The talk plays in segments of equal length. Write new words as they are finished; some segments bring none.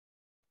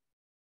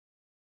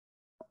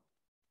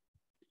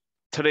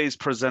Today's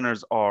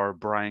presenters are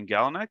Brian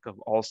Galanek of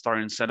All-Star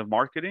Incentive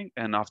Marketing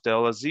and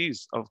Afdel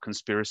Aziz of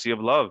Conspiracy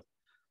of Love.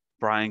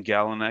 Brian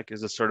Galanek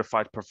is a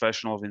certified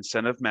professional of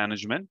incentive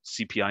management,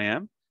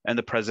 CPIM, and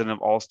the president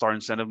of All-Star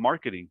Incentive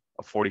Marketing,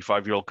 a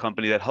 45-year-old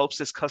company that helps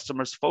its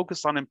customers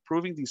focus on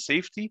improving the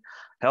safety,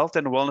 health,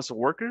 and wellness of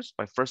workers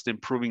by first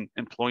improving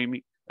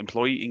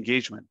employee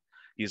engagement.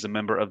 He is a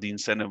member of the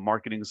Incentive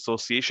Marketing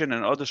Association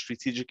and other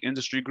strategic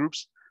industry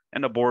groups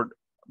and a board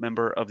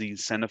member of the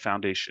Incentive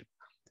Foundation.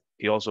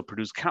 He also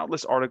produced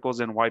countless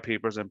articles and white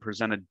papers and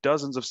presented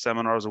dozens of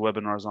seminars and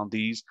webinars on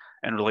these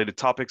and related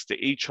topics to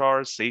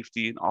HR,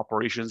 safety, and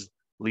operations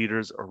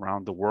leaders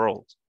around the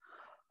world.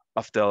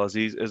 Afdel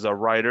Aziz is a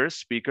writer,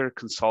 speaker,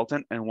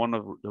 consultant, and one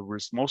of the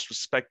most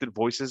respected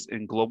voices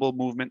in global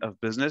movement of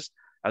business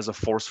as a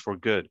force for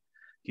good.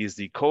 He is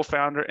the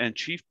co-founder and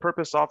chief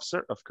purpose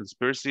officer of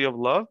Conspiracy of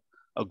Love,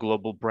 a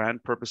global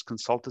brand purpose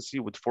consultancy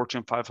with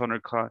Fortune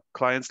 500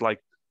 clients like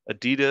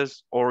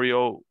Adidas,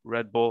 Oreo,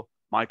 Red Bull,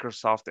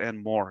 Microsoft,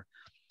 and more.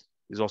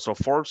 He's also a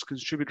Forbes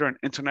contributor and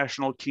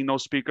international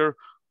keynote speaker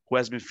who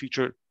has been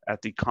featured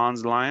at the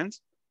Cannes Lions,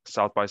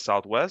 South by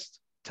Southwest,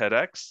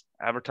 TEDx,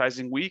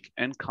 Advertising Week,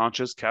 and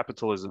Conscious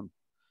Capitalism.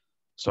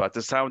 So at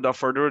this time, without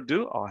further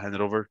ado, I'll hand it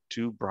over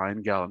to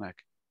Brian Galanek.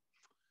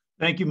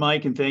 Thank you,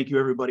 Mike, and thank you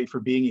everybody for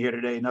being here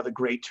today. Another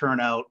great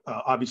turnout.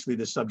 Obviously,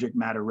 the subject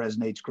matter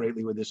resonates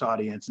greatly with this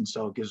audience, and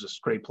so it gives us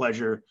great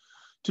pleasure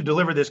to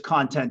deliver this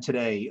content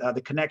today.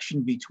 The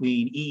connection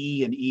between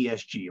EE and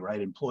ESG,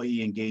 right?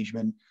 Employee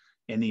engagement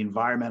and the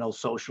environmental,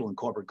 social, and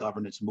corporate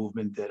governance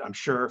movement that I'm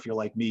sure if you're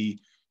like me,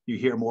 you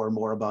hear more and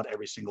more about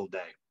every single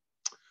day.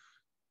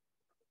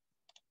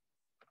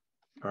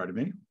 Pardon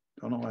me,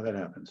 don't know why that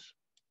happens.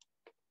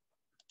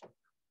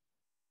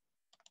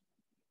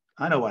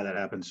 I know why that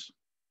happens.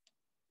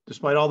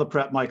 Despite all the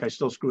prep, Mike, I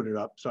still screwed it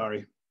up,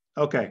 sorry.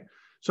 Okay,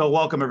 so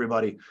welcome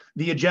everybody.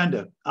 The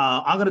agenda,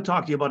 I'm gonna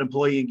talk to you about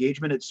employee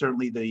engagement. It's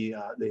certainly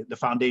the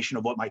foundation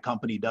of what my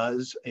company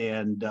does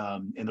and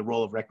the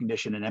role of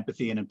recognition and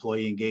empathy in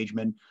employee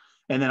engagement.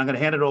 And then I'm gonna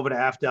hand it over to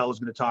Afdel, who's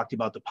gonna talk to you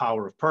about the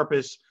power of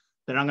purpose.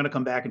 Then I'm gonna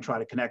come back and try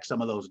to connect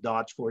some of those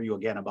dots for you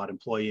again about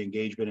employee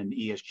engagement and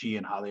ESG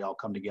and how they all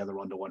come together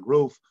under one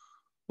roof.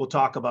 We'll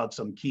talk about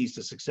some keys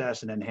to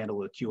success and then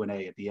handle a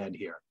Q&A at the end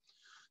here.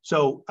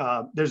 So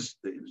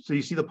so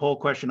you see the poll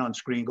question on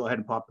screen. Go ahead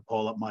and pop the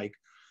poll up, Mike.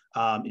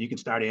 And you can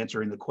start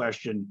answering the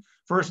question.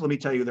 First, let me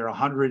tell you, there are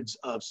hundreds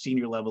of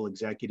senior level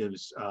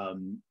executives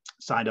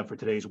signed up for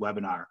today's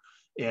webinar.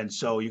 And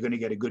so you're going to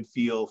get a good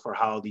feel for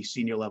how the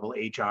senior level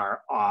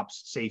HR,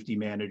 ops, safety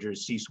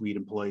managers, C-suite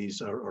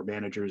employees or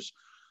managers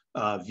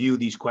view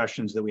these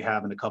questions that we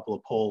have in a couple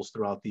of polls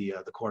throughout the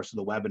course of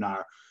the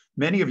webinar.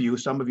 Many of you,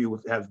 some of you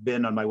have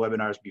been on my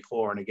webinars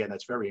before. And again,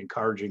 that's very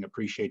encouraging.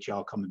 Appreciate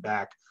y'all coming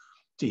back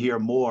to hear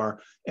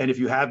more. And if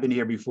you have been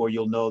here before,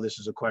 you'll know this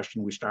is a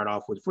question we start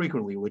off with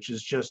frequently, which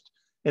is just,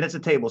 and it's a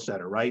table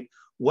setter, right?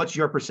 What's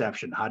your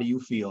perception? How do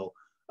you feel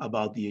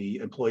about the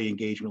employee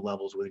engagement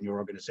levels within your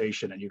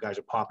organization? And you guys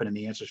are popping in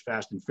the answers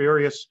fast and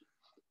furious.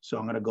 So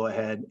I'm gonna go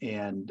ahead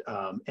and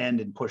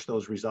end and push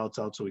those results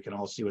out so we can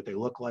all see what they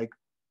look like.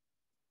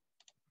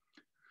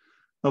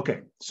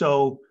 Okay,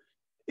 so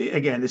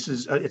again, this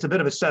is, it's a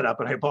bit of a setup,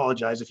 and I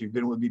apologize if you've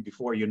been with me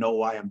before, you know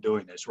why I'm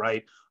doing this,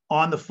 right?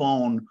 On the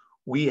phone,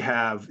 we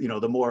have, you know,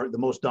 the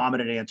most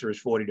dominant answer is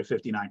 40 to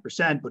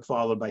 59%, but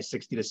followed by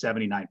 60 to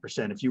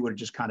 79%. If you were to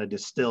just kind of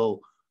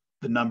distill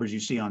the numbers you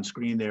see on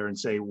screen there and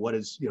say, what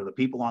is, you know, the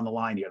people on the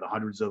line here, the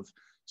hundreds of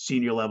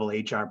senior level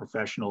HR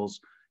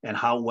professionals and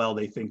how well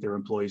they think their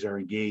employees are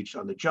engaged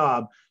on the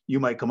job, you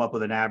might come up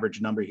with an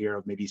average number here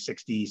of maybe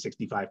 60,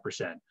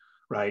 65%,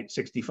 right?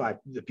 65,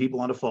 the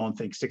people on the phone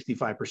think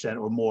 65%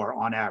 or more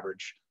on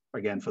average,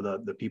 again, for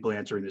the people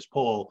answering this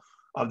poll,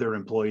 of their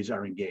employees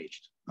are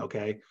engaged,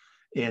 okay?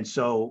 And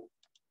so,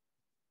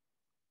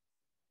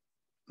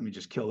 let me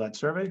just kill that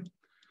survey.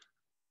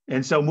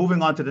 And so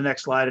moving on to the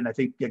next slide, and I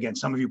think, again,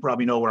 some of you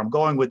probably know where I'm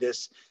going with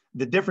this,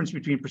 the difference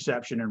between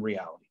perception and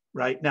reality,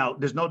 right? Now,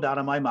 there's no doubt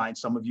in my mind,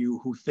 some of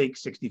you who think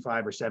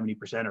 65 or 70%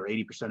 or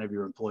 80% of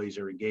your employees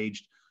are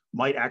engaged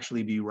might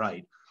actually be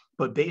right.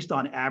 But based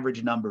on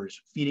average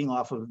numbers, feeding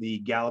off of the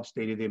Gallup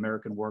State of the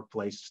American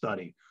Workplace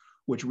study,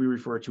 which we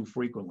refer to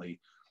frequently,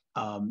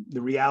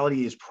 the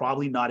reality is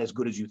probably not as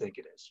good as you think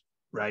it is.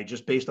 Right,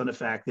 just based on the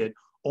fact that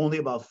only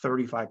about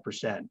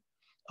 35%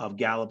 of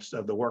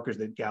the workers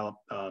that Gallup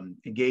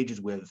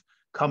engages with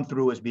come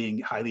through as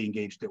being highly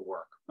engaged at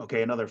work.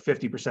 Okay, another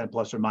 50%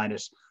 plus or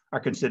minus are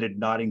considered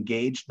not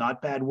engaged,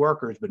 not bad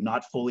workers, but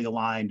not fully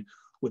aligned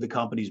with the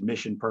company's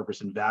mission,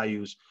 purpose, and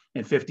values.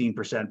 And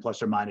 15%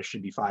 plus or minus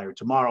should be fired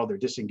tomorrow. They're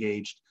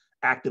disengaged,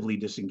 actively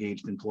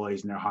disengaged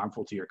employees, and they're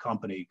harmful to your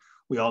company.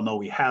 We all know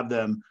we have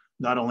them.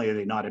 Not only are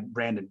they not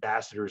brand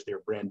ambassadors,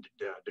 they're brand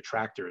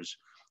detractors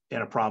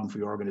and a problem for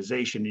your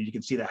organization. And you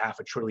can see the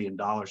 $500 billion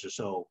or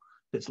so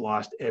that's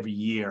lost every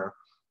year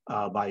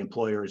by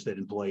employers that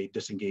employ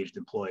disengaged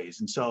employees.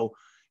 And so,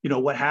 you know,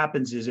 what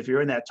happens is if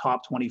you're in that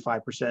top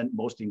 25%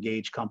 most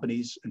engaged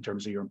companies in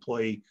terms of your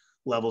employee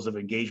levels of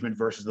engagement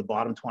versus the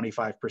bottom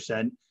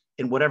 25%,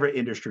 in whatever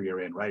industry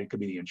you're in, right? It could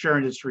be the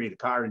insurance industry, the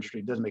car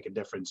industry, it doesn't make a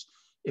difference.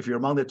 If you're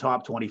among the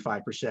top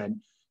 25%,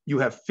 you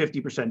have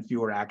 50%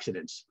 fewer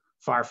accidents,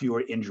 far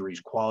fewer injuries,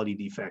 quality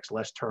defects,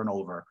 less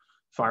turnover,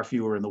 far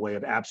fewer in the way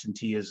of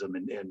absenteeism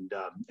and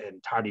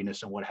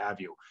tardiness and what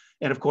have you.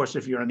 And of course,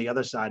 if you're on the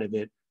other side of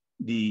it,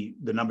 the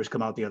numbers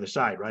come out the other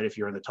side, right? If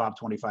you're in the top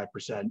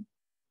 25%,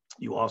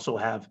 you also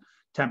have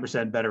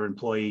 10% better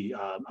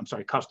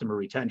customer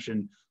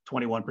retention,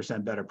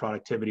 21% better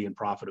productivity and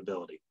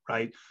profitability,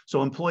 right?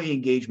 So employee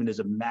engagement is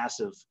a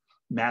massive,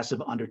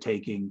 massive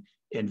undertaking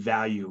and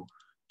value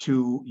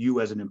to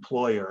you as an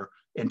employer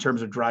in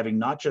terms of driving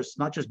not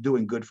just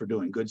doing good for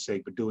doing good's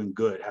sake, but doing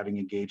good, having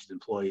engaged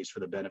employees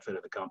for the benefit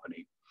of the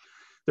company.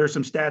 There's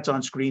some stats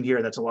on screen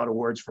here. That's a lot of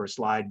words for a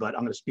slide, but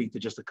I'm going to speak to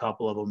just a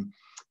couple of them.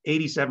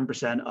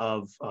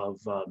 87%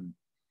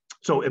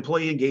 so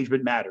employee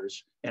engagement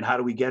matters. And how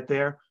do we get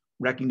there?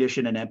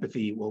 Recognition and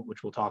empathy,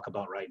 which we'll talk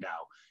about right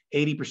now.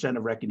 80%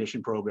 of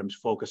recognition programs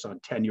focus on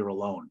tenure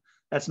alone.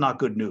 That's not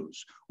good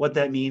news. What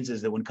that means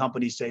is that when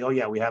companies say, oh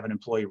yeah, we have an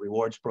employee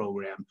rewards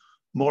program,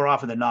 more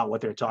often than not,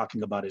 what they're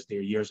talking about is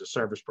their years of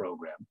service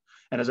program.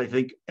 And as I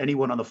think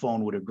anyone on the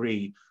phone would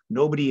agree,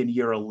 nobody in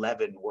year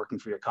 11 working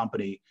for your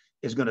company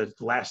is going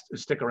to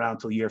stick around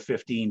till year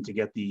 15 to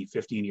get the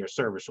 15-year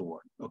service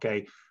award,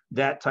 okay?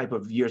 That type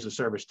of years of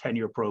service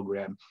tenure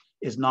program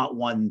is not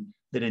one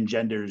that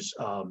engenders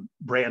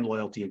brand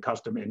loyalty and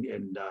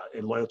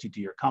and loyalty to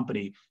your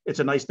company. It's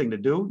a nice thing to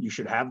do. You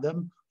should have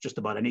them. Just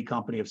about any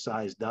company of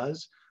size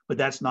does, but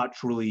that's not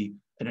truly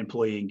an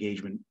employee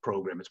engagement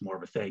program. It's more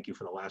of a thank you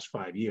for the last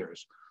 5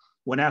 years.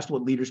 When asked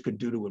what leaders could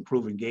do to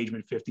improve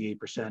engagement,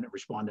 58% of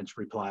respondents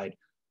replied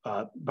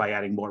by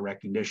adding more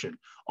recognition.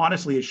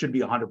 Honestly, it should be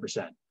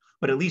 100%,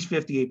 but at least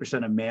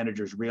 58% of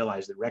managers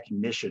realize that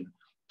recognition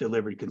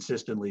delivered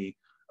consistently.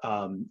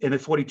 And the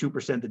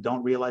 42% that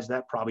don't realize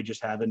that probably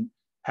just haven't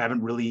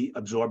really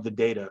absorbed the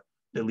data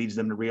that leads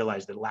them to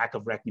realize that lack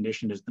of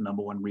recognition is the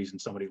 #1 reason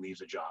somebody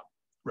leaves a job,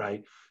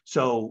 right?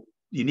 So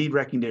you need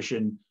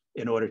recognition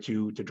in order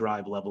to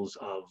drive levels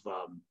of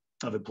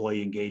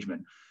employee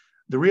engagement.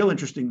 The real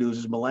interesting news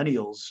is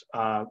millennials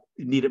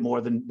need it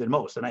more than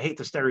most. And I hate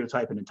to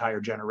stereotype an entire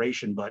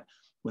generation, but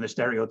when the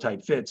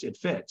stereotype fits, it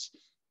fits.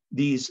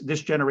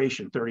 This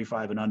generation,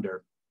 35 and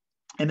under,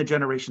 and the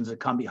generations that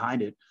come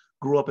behind it,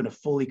 grew up in a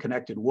fully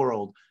connected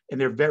world,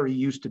 and they're very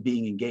used to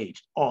being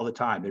engaged all the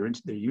time.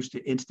 They're used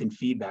to instant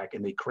feedback,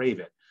 and they crave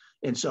it.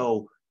 And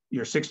so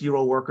your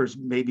 60-year-old workers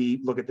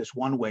maybe look at this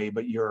one way,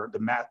 but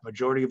the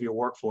majority of your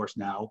workforce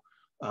now,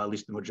 at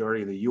least the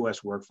majority of the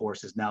US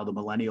workforce is now the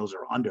millennials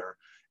are under,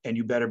 and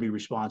you better be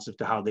responsive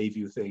to how they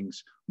view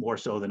things more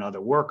so than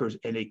other workers.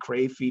 And they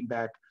crave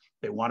feedback.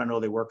 They want to know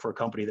they work for a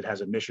company that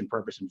has a mission,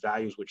 purpose, and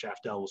values, which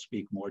Afdel will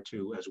speak more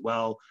to as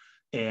well.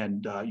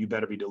 And you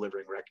better be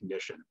delivering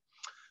recognition.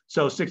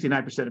 So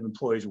 69% of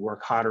employees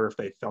work harder if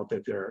they felt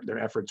that their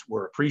efforts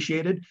were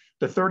appreciated.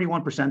 The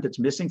 31% that's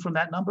missing from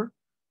that number,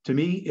 to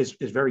me, is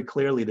very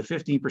clearly the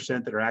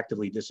 15% that are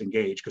actively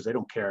disengaged because they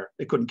don't care.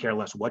 They couldn't care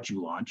less what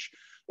you launch.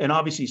 And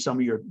obviously, some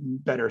of your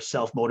better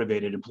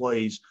self-motivated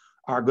employees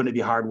are going to be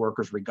hard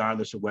workers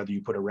regardless of whether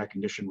you put a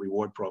recognition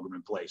reward program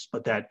in place.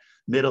 But that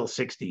middle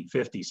 60,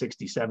 50,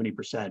 60,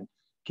 70%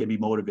 can be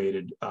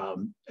motivated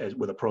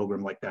with a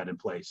program like that in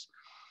place.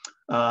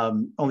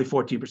 Only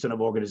 14% of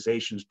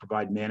organizations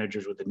provide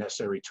managers with the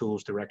necessary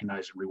tools to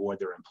recognize and reward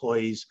their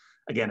employees.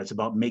 Again, it's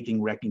about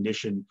making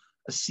recognition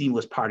a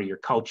seamless part of your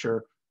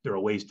culture. There are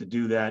ways to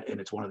do that, and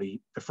it's one of the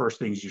first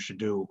things you should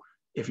do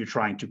if you're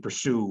trying to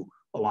pursue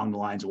along the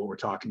lines of what we're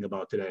talking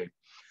about today.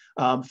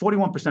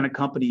 41% of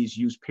companies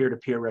use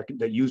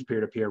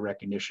peer-to-peer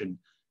recognition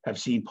have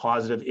seen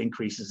positive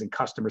increases in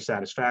customer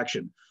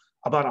satisfaction.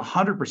 About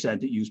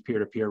 100% that use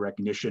peer-to-peer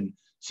recognition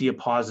see a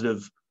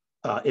positive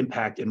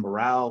impact in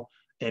morale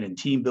and in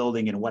team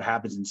building and what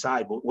happens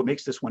inside. But what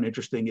makes this one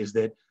interesting is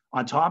that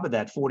on top of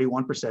that,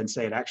 41%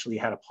 say it actually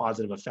had a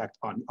positive effect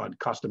on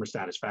customer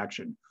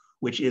satisfaction,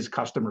 which is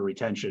customer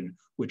retention,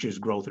 which is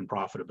growth and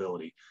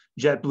profitability.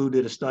 JetBlue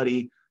did a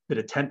study that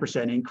a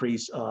 10%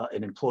 increase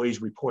in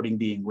employees reporting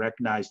being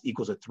recognized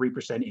equals a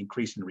 3%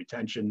 increase in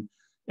retention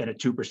and a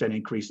 2%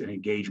 increase in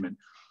engagement.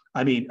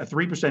 I mean, a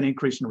 3%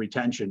 increase in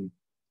retention,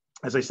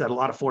 as I said, a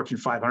lot of Fortune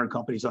 500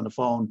 companies on the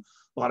phone,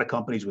 a lot of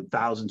companies with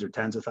thousands or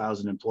tens of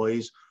thousands of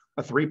employees,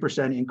 a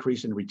 3%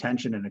 increase in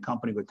retention in a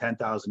company with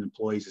 10,000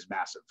 employees is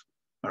massive,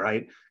 all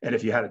right? And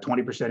if you had a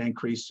 20%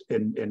 increase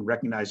in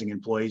recognizing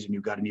employees and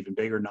you've got an even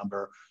bigger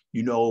number,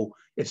 you know,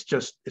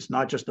 it's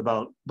not just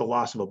about the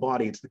loss of a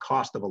body, it's the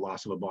cost of a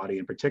loss of a body,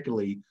 and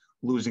particularly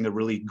losing a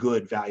really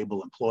good,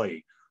 valuable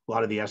employee. A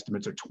lot of the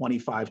estimates are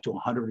 25 to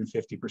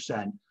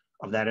 150%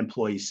 of that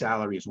employee's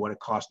salary is what it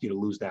costs you to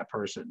lose that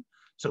person.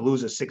 So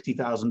lose a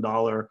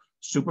 $60,000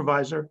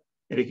 supervisor,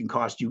 and it can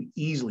cost you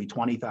easily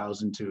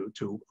 $20,000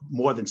 to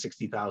more than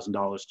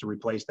 $60,000 to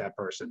replace that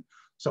person.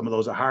 Some of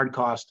those are hard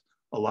costs.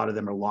 A lot of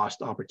them are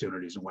lost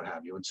opportunities and what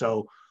have you. And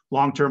so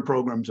long-term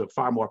programs are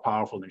far more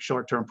powerful than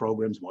short-term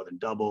programs, more than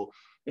double.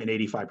 And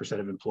 85%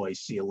 of employees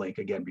see a link,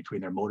 again,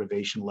 between their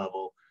motivation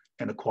level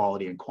and the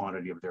quality and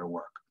quantity of their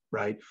work.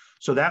 right?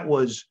 So that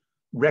was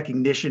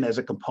recognition as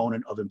a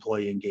component of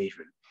employee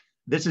engagement.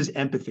 This is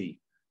empathy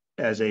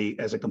as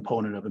a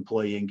component of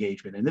employee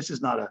engagement. And this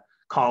is not a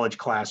college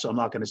class, so I'm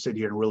not going to sit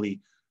here and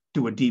really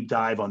do a deep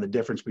dive on the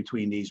difference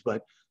between these,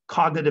 but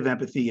cognitive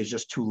empathy is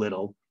just too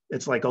little.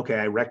 It's like, okay,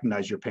 I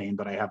recognize your pain,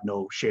 but I have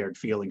no shared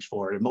feelings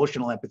for it.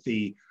 Emotional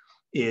empathy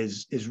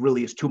is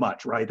too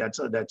much, right?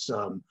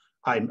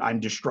 I'm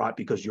distraught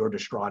because you're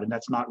distraught, and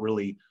that's not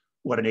really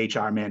what an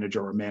HR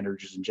manager or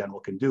managers in general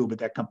can do. But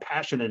that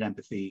compassionate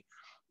empathy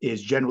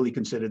is generally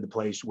considered the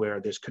place where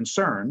there's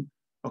concern.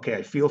 Okay,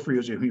 I feel for you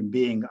as a human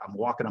being. I'm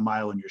walking a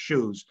mile in your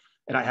shoes,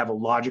 and I have a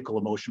logical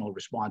emotional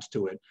response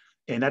to it.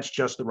 And that's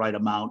just the right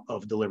amount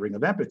of delivering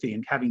of empathy.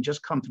 And having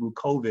just come through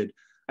COVID,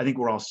 I think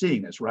we're all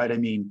seeing this, right? I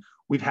mean,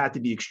 we've had to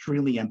be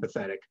extremely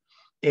empathetic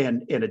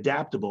and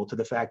adaptable to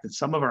the fact that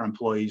some of our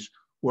employees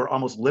were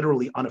almost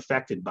literally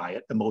unaffected by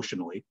it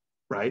emotionally,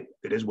 right?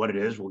 It is what it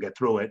is. We'll get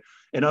through it.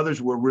 And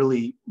others were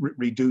really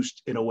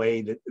reduced in a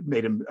way that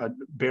made them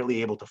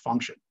barely able to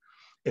function.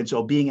 And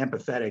so being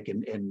empathetic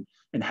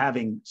and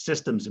having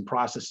systems and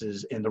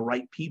processes and the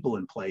right people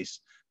in place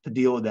to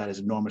deal with that is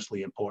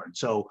enormously important.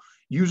 So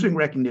using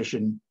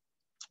recognition,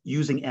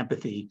 using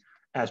empathy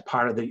as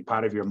part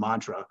of your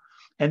mantra,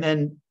 and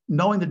then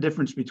knowing the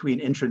difference between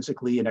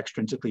intrinsically and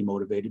extrinsically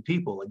motivated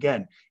people.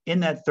 Again, in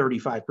that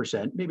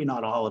 35%, maybe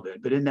not all of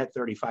it, but in that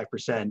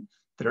 35%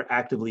 that are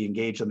actively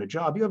engaged on the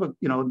job, you have a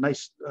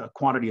nice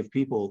quantity of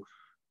people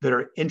that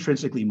are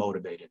intrinsically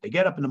motivated. They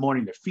get up in the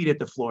morning, their feet hit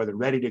the floor, they're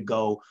ready to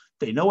go.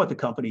 They know what the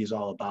company is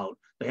all about.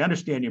 They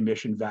understand your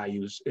mission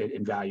values,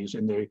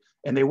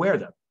 and they wear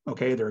them.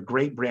 Okay, they're a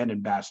great brand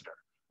ambassador.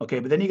 Okay,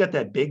 but then you got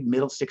that big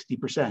middle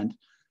 60%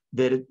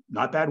 that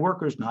not bad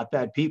workers, not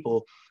bad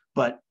people,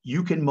 but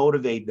you can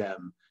motivate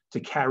them to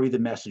carry the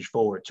message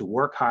forward, to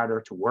work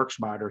harder, to work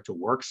smarter, to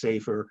work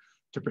safer,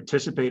 to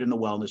participate in the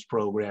wellness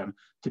program,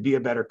 to be a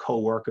better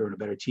coworker and a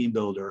better team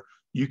builder.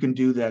 You can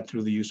do that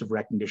through the use of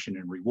recognition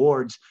and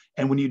rewards.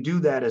 And when you do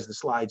that, as the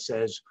slide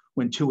says,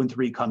 when 2 and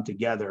 3 come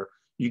together,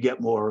 you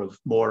get more of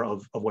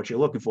what you're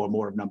looking for,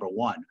 more of number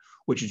 1,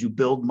 which is you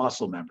build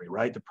muscle memory,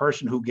 right? The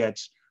person who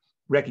gets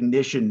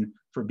recognition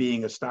for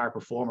being a star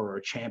performer or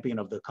a champion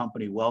of the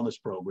company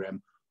wellness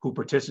program, who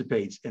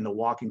participates in the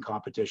walking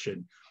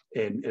competition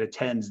and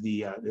attends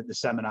the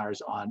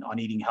seminars on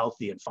eating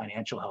healthy and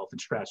financial health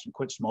and stress and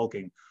quit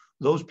smoking,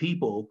 those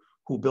people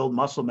who build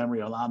muscle memory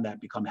around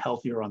that become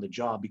healthier on the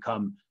job,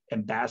 become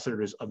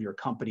ambassadors of your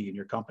company and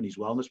your company's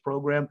wellness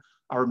program,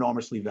 are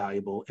enormously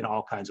valuable in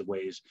all kinds of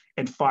ways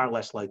and far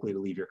less likely to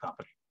leave your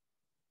company.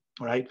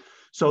 All right.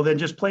 So then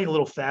just playing a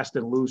little fast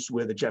and loose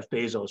with a Jeff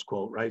Bezos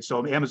quote, right?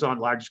 So Amazon,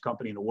 largest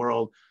company in the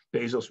world,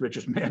 Bezos,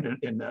 richest man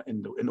in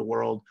the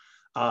world.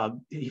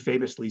 He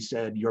famously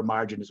said, "Your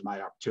margin is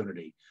my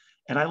opportunity."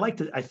 And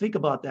I think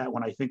about that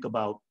when I think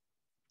about,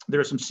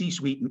 there are some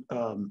C-suite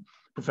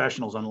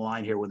professionals on the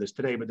line here with us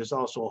today, but there's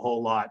also a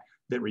whole lot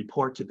that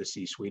report to the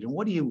C-suite. And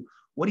what do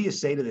you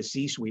say to the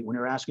C-suite when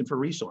you're asking for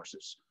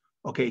resources,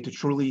 okay, to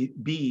truly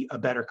be a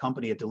better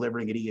company at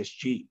delivering at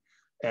ESG?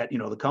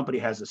 The company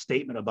has a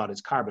statement about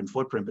its carbon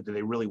footprint, but do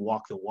they really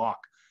walk the walk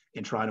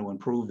in trying to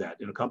improve that?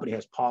 The company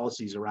has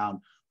policies around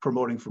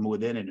promoting from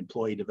within and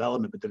employee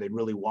development, but do they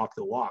really walk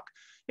the walk?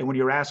 And when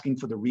you're asking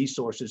for the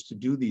resources to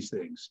do these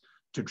things,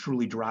 to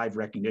truly drive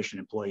recognition,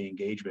 employee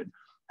engagement,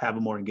 have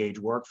a more engaged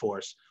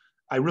workforce,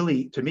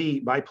 to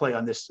me, my play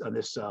on this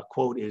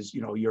quote is,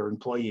 your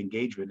employee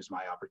engagement is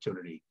my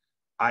opportunity,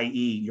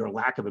 i.e. your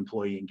lack of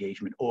employee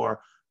engagement,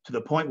 or to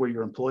the point where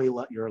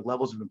your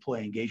levels of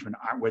employee engagement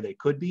aren't where they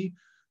could be,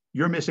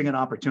 you're missing an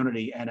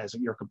opportunity. And as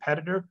your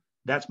competitor,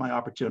 that's my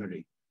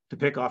opportunity to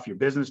pick off your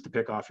business, to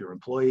pick off your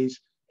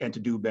employees, and to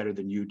do better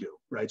than you do,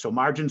 right? So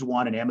margin's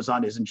one, and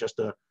Amazon doesn't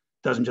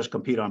just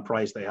compete on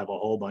price. They have a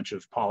whole bunch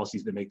of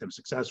policies that make them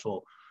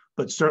successful.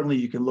 But certainly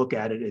you can look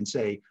at it and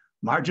say,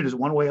 margin is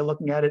one way of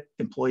looking at it,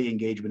 employee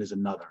engagement is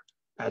another,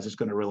 as it's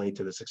going to relate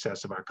to the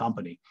success of our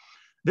company.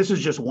 This is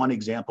just one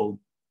example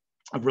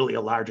of really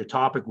a larger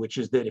topic, which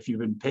is that if you've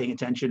been paying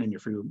attention and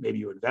maybe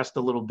you invest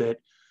a little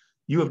bit,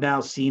 you have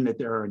now seen that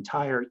there are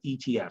entire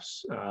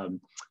ETFs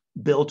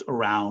built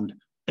around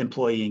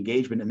employee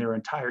engagement, and there are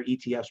entire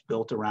ETFs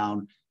built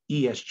around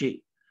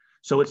ESG.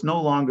 So it's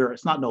not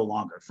no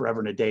longer forever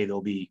and a day,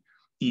 there'll be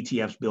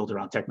ETFs built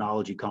around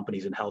technology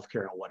companies and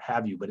healthcare and what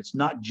have you, but it's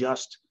not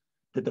just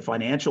that the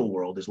financial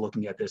world is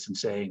looking at this and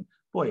saying,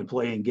 boy,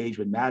 employee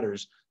engagement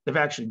matters. They've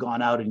actually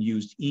gone out and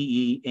used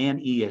EE and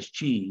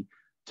ESG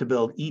to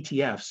build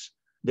ETFs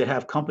that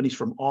have companies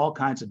from all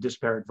kinds of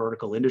disparate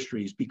vertical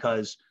industries,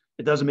 because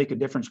it doesn't make a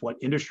difference what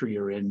industry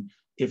you're in.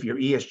 If your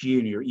ESG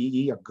and your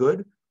EE are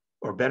good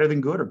or better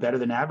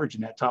than average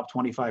in that top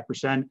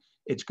 25%,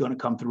 it's going to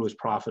come through as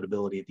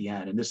profitability at the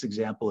end. And this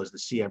example is the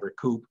C. Everett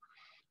Koop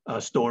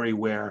story,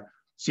 where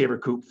C.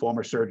 Everett Koop,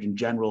 former Surgeon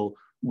General,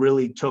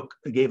 really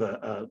gave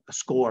a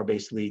score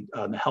basically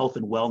on the health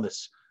and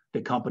wellness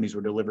that companies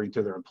were delivering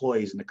to their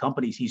employees. And the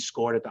companies he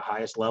scored at the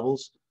highest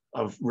levels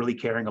of really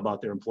caring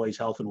about their employees'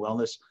 health and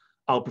wellness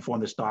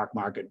outperformed the stock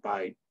market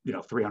by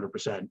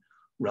 300%.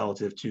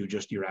 relative to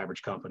just your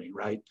average company,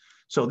 right?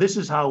 So this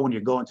is how, when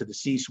you're going to the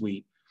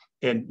C-suite,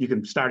 and you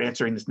can start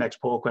answering this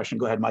next poll question.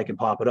 Go ahead, Mike, and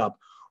pop it up.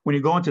 When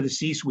you go into the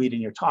C-suite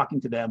and you're talking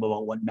to them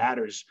about what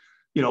matters,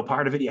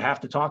 part of it you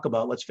have to talk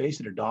about, let's face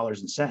it, are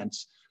dollars and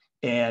cents.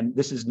 And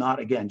this is not,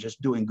 again,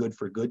 just doing good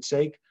for good's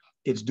sake.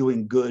 It's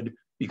doing good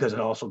because it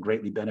also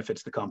greatly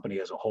benefits the company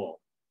as a whole.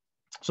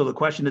 So the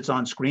question that's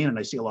on screen, and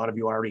I see a lot of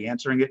you already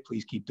answering it,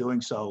 please keep doing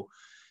so,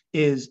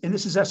 is, and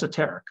this is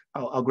esoteric,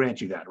 I'll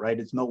grant you that, right?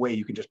 It's no way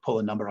you can just pull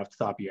a number off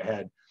the top of your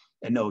head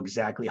and know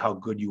exactly how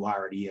good you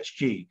are at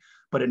ESG.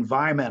 But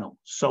environmental,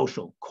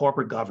 social,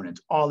 corporate governance,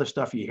 all the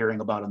stuff you're hearing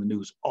about on the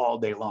news all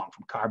day long,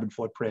 from carbon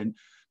footprint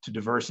to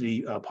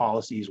diversity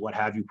policies, what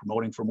have you,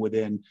 promoting from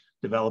within,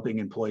 developing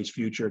employees'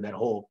 future, that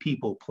whole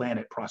people,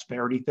 planet,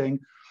 prosperity thing.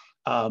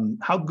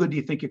 How good do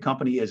you think your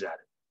company is at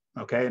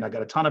it? Okay, and I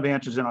got a ton of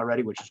answers in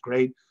already, which is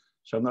great.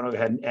 So I'm going to go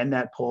ahead and end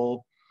that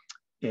poll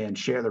and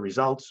share the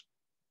results.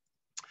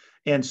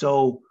 And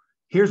so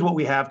here's what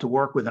we have to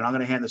work with, and I'm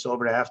going to hand this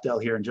over to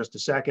Afdel here in just a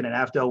second. And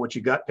Afdel, what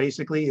you got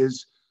basically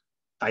is,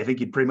 I think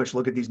you'd pretty much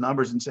look at these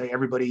numbers and say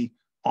everybody,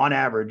 on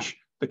average,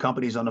 the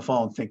companies on the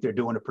phone think they're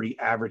doing a pretty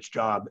average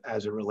job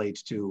as it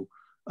relates to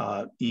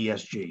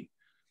ESG.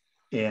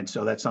 And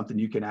so that's something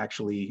you can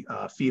actually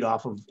feed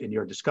off of in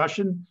your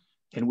discussion.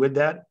 And with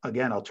that,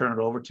 again, I'll turn it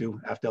over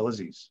to Afdel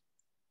Aziz.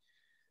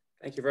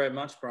 Thank you very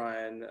much,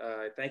 Brian.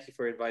 Thank you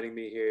for inviting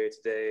me here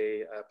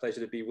today.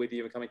 Pleasure to be with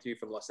you. I'm coming to you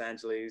from Los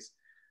Angeles.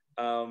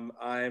 I'm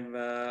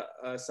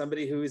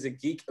somebody who is a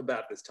geek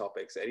about this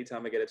topic. So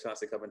anytime I get a chance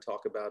to come and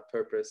talk about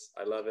purpose,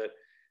 I love it.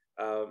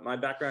 My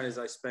background is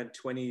I spent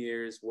 20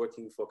 years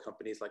working for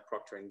companies like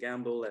Procter &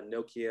 Gamble and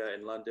Nokia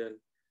in London,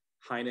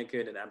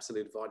 Heineken and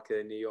Absolute Vodka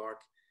in New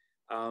York.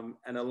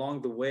 And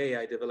along the way,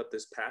 I developed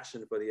this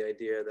passion for the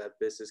idea that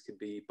business could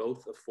be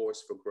both a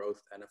force for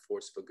growth and a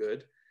force for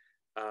good.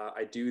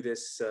 I do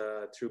this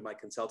through my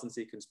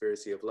consultancy,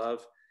 Conspiracy of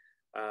Love.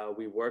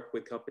 We work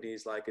with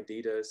companies like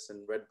Adidas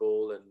and Red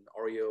Bull and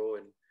Oreo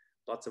and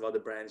lots of other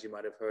brands you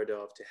might have heard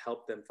of to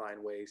help them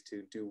find ways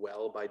to do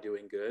well by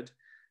doing good.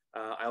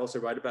 I also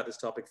write about this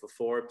topic for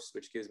Forbes,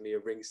 which gives me a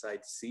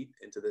ringside seat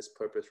into this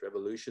purpose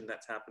revolution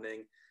that's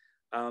happening.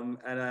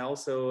 And I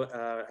also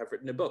have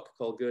written a book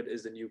called Good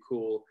is the New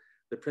Cool,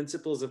 The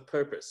Principles of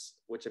Purpose,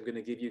 which I'm going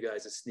to give you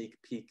guys a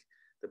sneak peek.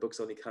 The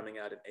book's only coming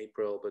out in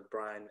April, but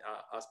Brian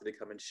asked me to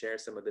come and share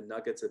some of the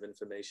nuggets of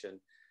information.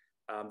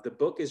 The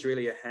book is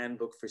really a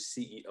handbook for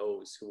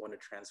CEOs who want to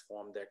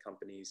transform their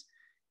companies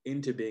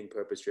into being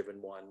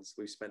purpose-driven ones.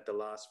 We've spent the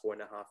last 4.5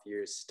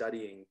 years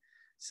studying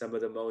some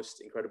of the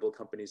most incredible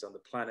companies on the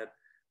planet,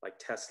 like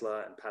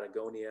Tesla and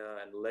Patagonia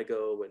and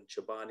Lego and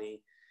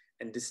Chobani,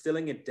 and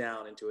distilling it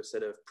down into a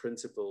set of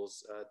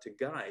principles to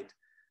guide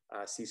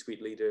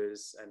C-suite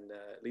leaders and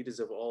leaders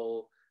of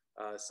all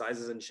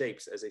sizes and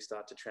shapes as they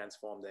start to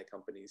transform their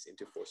companies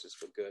into forces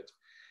for good.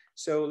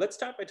 So let's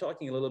start by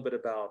talking a little bit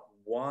about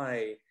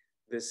why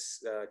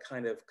this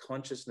kind of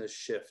consciousness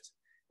shift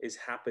is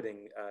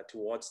happening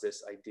towards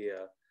this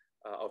idea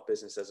of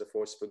business as a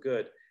force for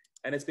good.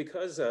 And it's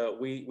because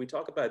we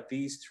talk about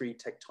these three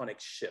tectonic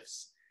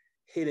shifts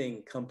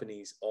hitting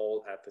companies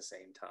all at the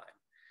same time.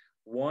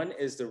 One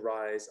is the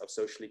rise of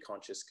socially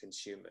conscious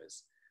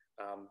consumers.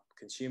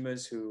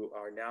 Consumers who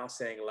are now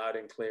saying loud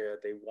and clear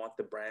they want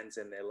the brands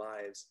in their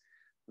lives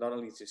not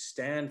only to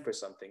stand for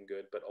something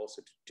good, but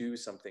also to do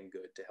something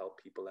good to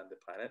help people and the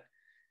planet.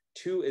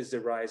 Two is the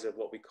rise of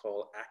what we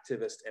call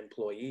activist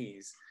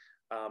employees,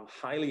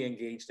 highly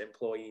engaged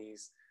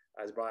employees,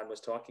 as Brian was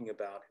talking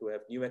about, who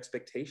have new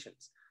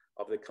expectations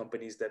of the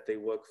companies that they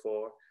work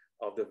for,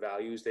 of the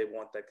values they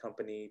want that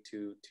company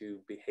to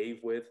behave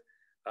with,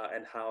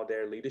 and how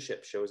their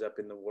leadership shows up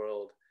in the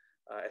world,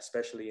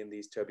 especially in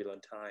these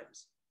turbulent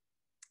times.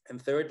 And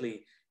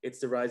thirdly, it's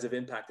the rise of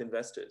impact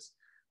investors,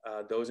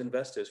 those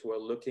investors who are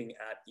looking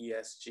at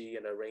ESG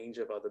and a range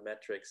of other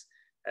metrics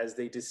as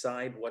they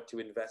decide what to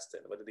invest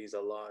in, whether these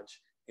are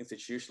large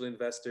institutional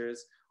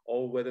investors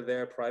or whether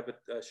they're private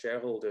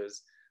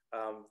shareholders.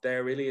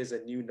 There really is a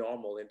new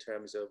normal in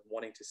terms of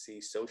wanting to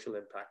see social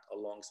impact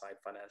alongside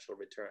financial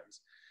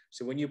returns.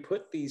 So when you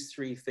put these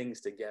three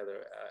things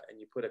together and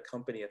you put a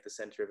company at the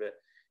center of it,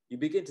 you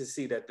begin to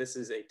see that this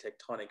is a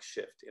tectonic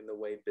shift in the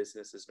way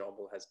business as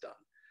normal has done.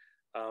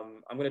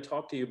 I'm going to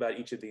talk to you about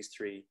each of these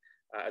three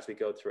as we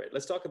go through it.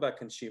 Let's talk about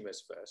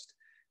consumers first.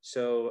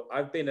 So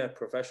I've been a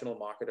professional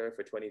marketer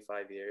for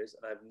 25 years,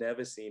 and I've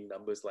never seen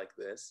numbers like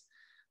this.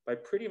 By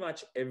pretty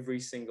much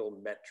every single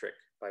metric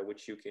by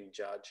which you can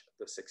judge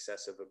the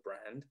success of a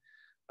brand,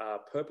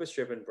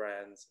 purpose-driven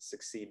brands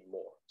succeed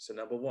more. So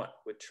number one,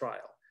 with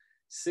trial,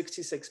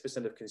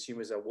 66% of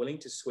consumers are willing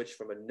to switch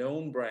from a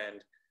known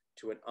brand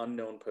to an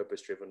unknown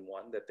purpose-driven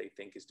one that they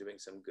think is doing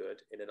some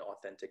good in an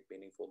authentic,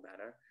 meaningful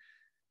manner.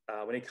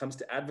 When it comes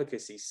to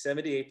advocacy,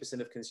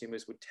 78% of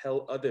consumers would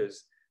tell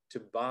others to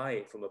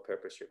buy from a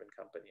purpose-driven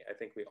company. I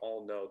think we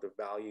all know the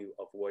value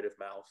of word of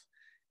mouth.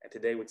 And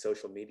today with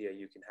social media,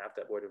 you can have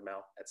that word of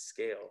mouth at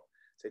scale.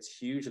 So it's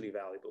hugely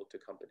valuable to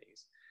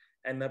companies.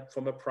 And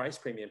from a price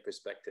premium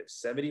perspective,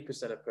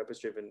 70% of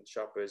purpose-driven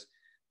shoppers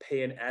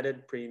pay an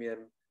added premium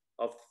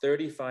of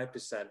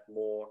 35%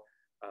 more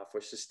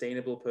for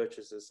sustainable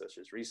purchases such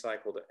as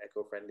recycled or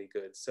eco-friendly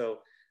goods. So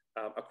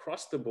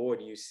across the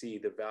board, you see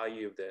the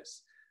value of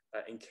this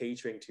in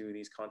catering to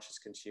these conscious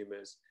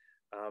consumers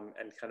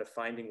and kind of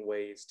finding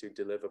ways to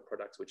deliver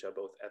products which are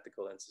both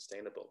ethical and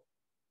sustainable.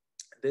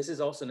 This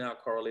is also now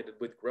correlated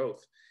with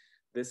growth.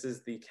 This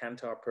is the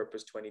Kantar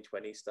Purpose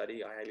 2020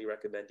 study. I highly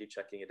recommend you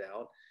checking it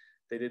out.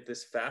 They did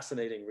this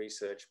fascinating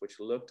research which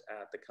looked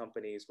at the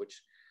companies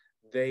which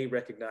they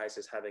recognize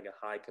as having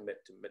a high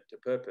commitment to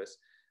purpose,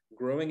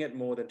 growing at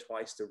more than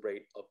twice the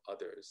rate of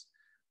others.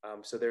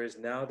 So there is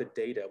now the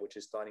data which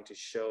is starting to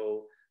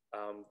show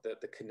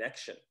the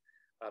connection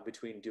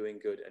between doing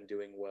good and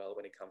doing well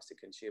when it comes to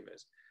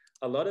consumers.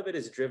 A lot of it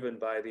is driven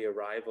by the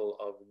arrival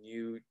of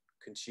new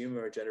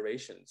consumer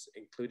generations,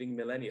 including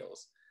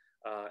millennials,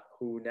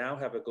 who now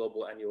have a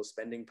global annual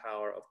spending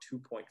power of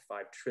 $2.5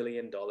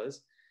 trillion.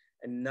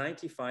 And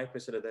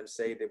 95% of them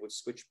say they would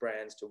switch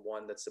brands to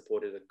one that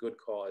supported a good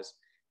cause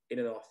in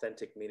an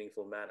authentic,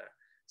 meaningful manner.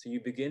 So you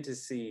begin to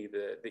see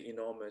the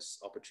enormous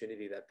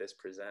opportunity that this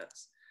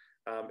presents.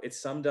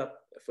 It's summed up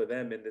for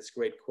them in this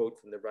great quote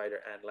from the writer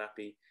Anne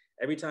Lappy: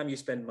 every time you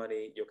spend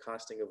money, you're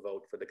casting a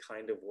vote for the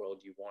kind of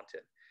world you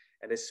wanted.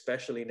 And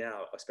especially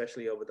now,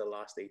 especially over the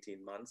last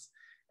 18 months,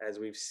 as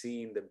we've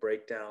seen the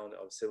breakdown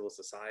of civil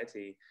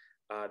society,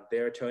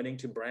 they're turning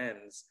to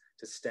brands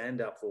to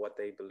stand up for what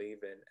they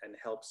believe in and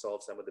help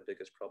solve some of the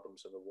biggest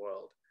problems in the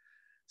world.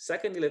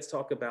 Secondly, let's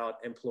talk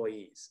about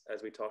employees,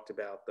 as we talked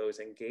about those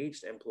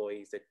engaged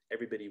employees that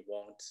everybody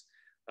wants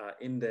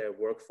in their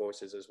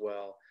workforces as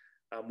well.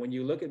 When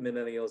you look at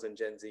millennials and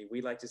Gen Z,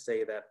 we like to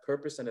say that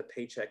purpose and a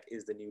paycheck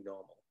is the new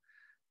normal.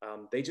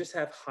 They just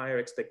have higher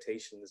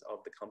expectations of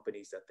the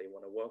companies that they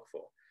want to work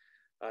for.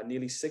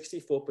 Nearly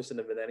 64%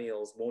 of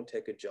millennials won't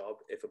take a job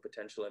if a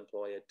potential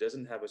employer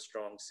doesn't have a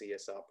strong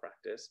CSR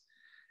practice.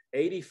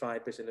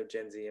 85% of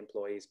Gen Z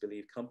employees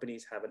believe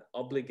companies have an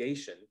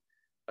obligation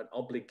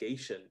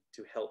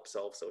to help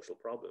solve social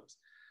problems.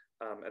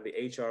 And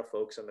the HR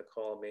folks on the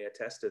call may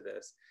attest to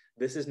this.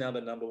 This is now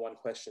the number one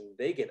question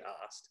they get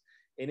asked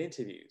in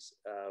interviews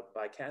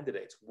by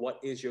candidates. What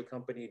is your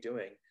company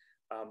doing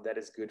that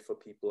is good for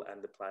people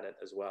and the planet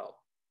as well?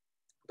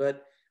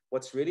 But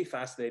what's really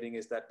fascinating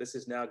is that this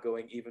is now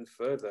going even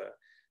further.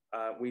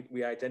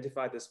 We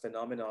identified this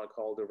phenomenon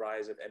called the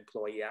rise of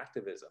employee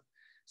activism.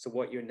 So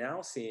what you're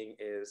now seeing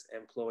is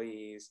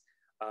employees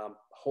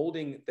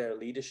holding their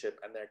leadership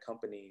and their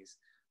companies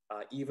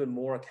even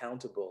more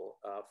accountable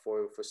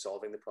for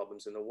solving the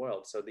problems in the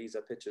world. So these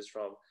are pictures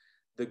from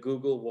the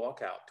Google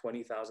walkout.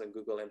 20,000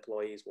 Google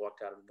employees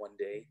walked out in one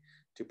day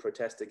to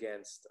protest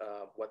against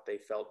what they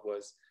felt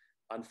was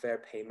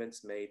unfair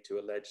payments made to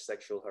alleged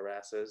sexual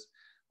harassers.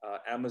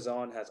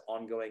 Amazon has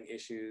ongoing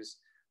issues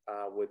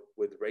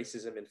with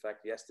racism. In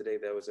fact, yesterday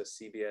there was a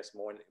CBS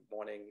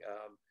morning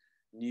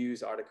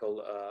news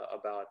article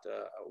about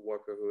a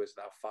worker who is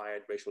now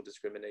filed racial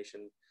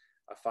discrimination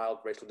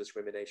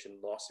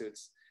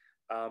lawsuits.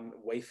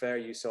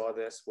 Wayfair, you saw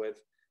this with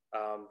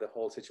the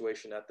whole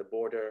situation at the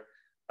border.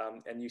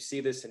 And you see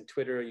this in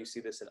Twitter, you see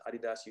this in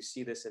Adidas, you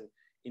see this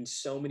in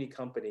so many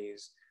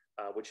companies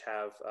which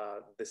have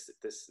this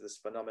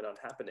phenomenon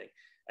happening.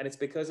 And it's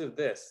because of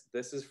this.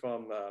 This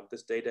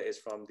data is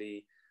from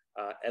the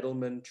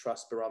Edelman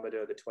Trust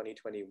Barometer, the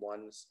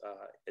 2021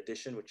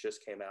 edition, which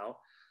just came out.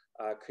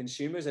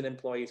 Consumers and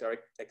employees are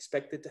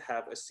expected to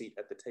have a seat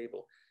at the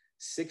table.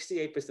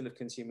 68% of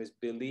consumers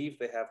believe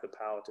they have the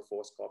power to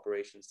force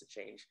corporations to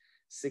change.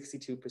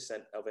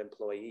 62% of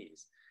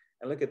employees.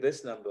 And look at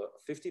this number,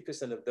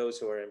 50% of those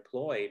who are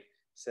employed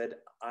said,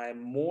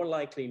 I'm more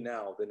likely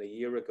now than a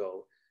year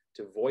ago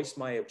to voice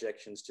my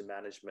objections to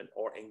management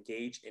or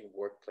engage in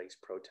workplace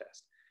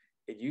protest.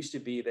 It used to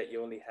be that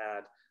you only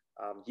had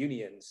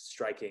unions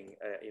striking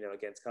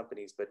against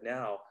companies, but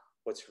now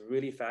what's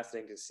really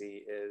fascinating to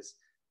see is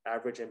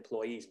average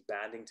employees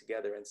banding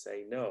together and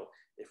saying, no,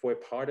 if we're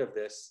part of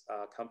this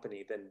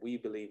company, then we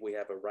believe we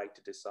have a right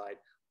to decide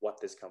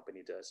what this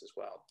company does as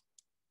well.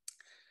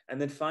 And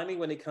then finally,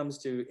 when it comes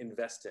to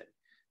investing,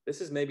 this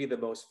is maybe the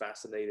most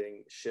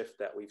fascinating shift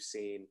that we've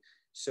seen.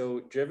 So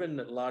driven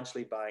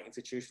largely by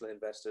institutional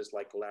investors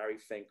like Larry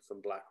Fink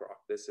from BlackRock.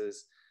 This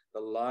is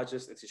the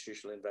largest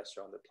institutional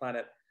investor on the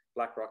planet.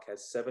 BlackRock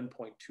has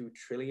 $7.2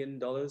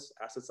 trillion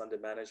assets under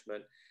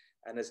management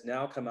and has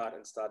now come out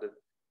and started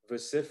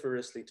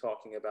vociferously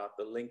talking about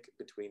the link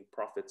between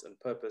profits and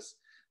purpose.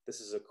 This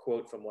is a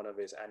quote from one of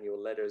his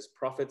annual letters.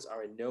 Profits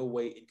are in no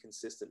way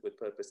inconsistent with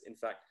purpose. In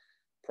fact,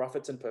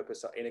 profits and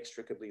purpose are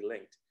inextricably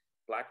linked.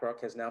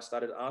 BlackRock has now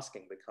started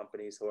asking the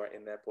companies who are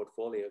in their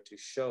portfolio to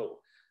show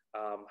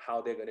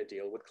how they're going to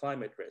deal with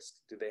climate risk.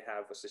 Do they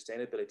have a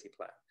sustainability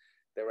plan?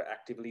 They were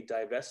actively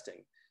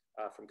divesting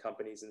from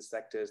companies and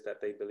sectors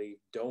that they believe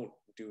don't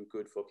do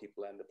good for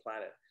people and the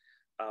planet.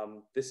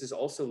 This is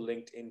also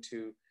linked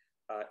into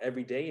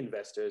everyday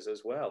investors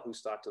as well, who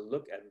start to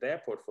look at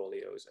their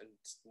portfolios and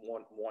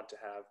want to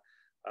have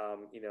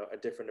a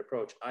different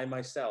approach. I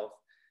myself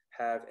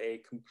have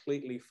a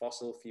completely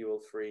fossil fuel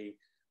free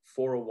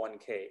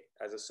 401k.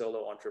 As a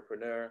solo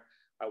entrepreneur,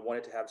 I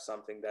wanted to have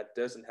something that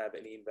doesn't have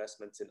any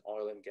investments in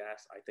oil and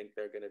gas. I think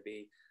they're going to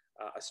be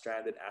a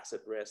stranded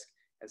asset risk.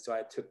 And so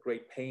I took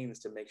great pains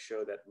to make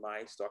sure that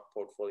my stock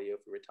portfolio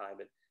for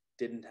retirement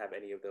didn't have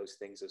any of those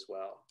things as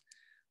well.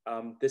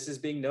 This is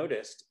being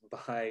noticed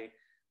by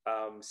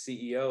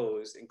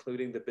CEOs,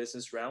 including the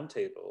Business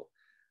Roundtable,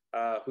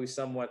 who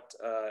somewhat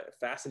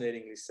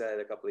fascinatingly said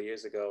a couple of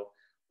years ago,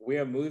 we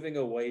are moving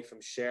away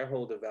from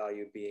shareholder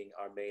value being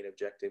our main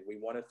objective. We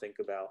want to think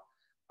about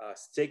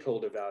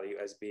stakeholder value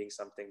as being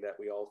something that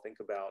we all think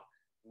about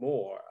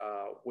more,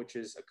 which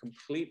is a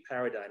complete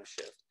paradigm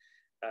shift.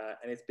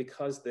 And it's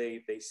because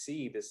they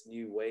see this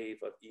new wave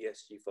of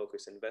ESG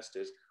focused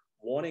investors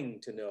wanting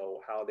to know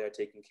how they're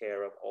taking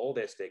care of all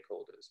their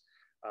stakeholders,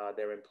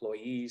 their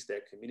employees,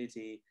 their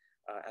community,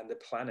 and the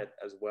planet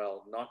as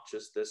well, not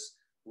just this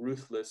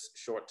ruthless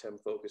short-term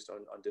focused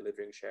on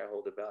delivering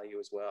shareholder value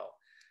as well.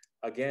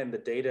 Again, the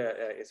data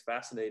is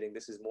fascinating.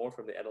 This is more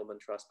from the Edelman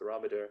Trust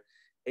Barometer.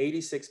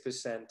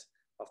 86%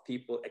 of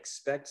people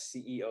expect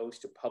CEOs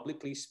to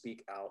publicly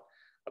speak out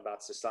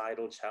about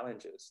societal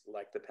challenges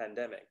like the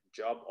pandemic,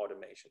 job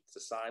automation,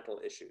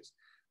 societal issues,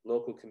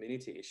 local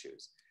community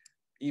issues.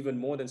 Even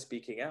more than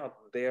speaking out,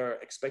 they're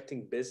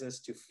expecting business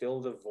to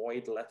fill the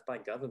void left by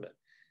government.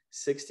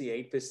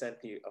 68%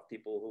 of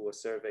people who were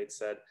surveyed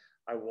said,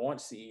 I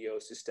want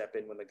CEOs to step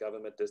in when the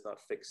government does not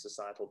fix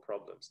societal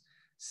problems.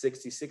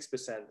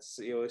 66%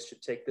 CEOs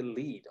should take the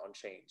lead on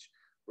change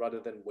rather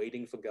than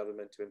waiting for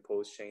government to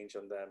impose change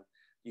on them.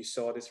 You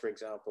saw this, for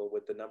example,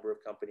 with the number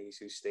of companies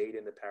who stayed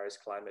in the Paris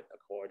Climate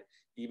Accord,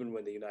 even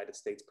when the United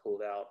States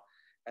pulled out.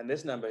 And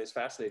this number is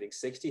fascinating.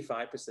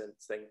 65%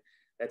 saying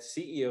that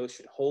CEOs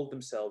should hold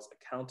themselves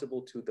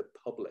accountable to the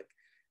public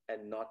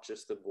and not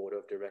just the board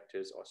of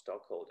directors or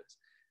stockholders.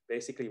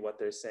 Basically, what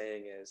they're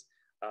saying is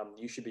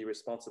you should be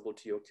responsible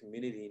to your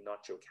community,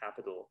 not your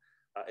capital,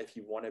 if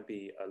you want to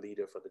be a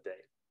leader for the day,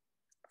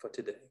 for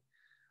today.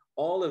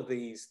 All of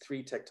these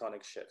three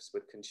tectonic shifts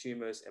with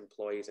consumers,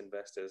 employees,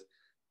 investors,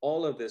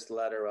 all of this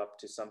ladder up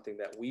to something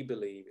that we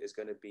believe is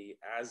going to be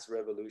as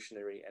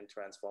revolutionary and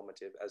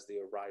transformative as the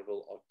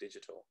arrival of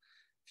digital.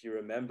 If you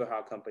remember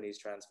how companies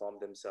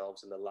transformed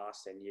themselves in the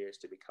last 10 years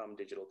to become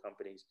digital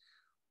companies,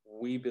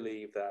 we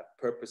believe that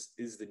purpose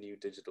is the new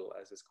digital,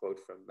 as this quote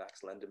from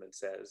Max Lenderman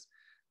says.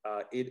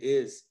 It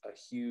is a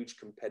huge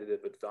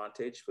competitive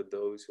advantage for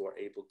those who are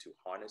able to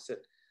harness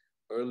it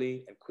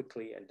early and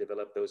quickly and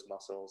develop those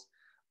muscles.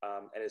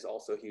 And is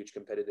also a huge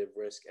competitive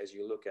risk as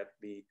you look at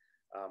the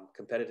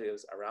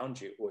competitors around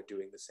you who are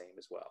doing the same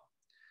as well.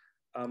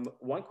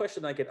 One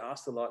question I get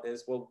asked a lot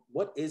is, well,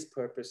 what is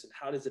purpose and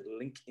how does it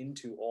link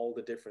into all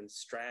the different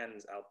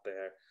strands out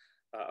there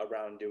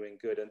around doing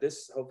good? And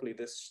this, hopefully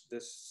this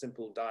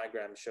simple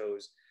diagram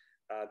shows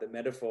the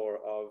metaphor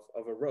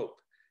of a rope.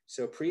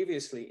 So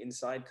previously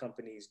inside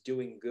companies,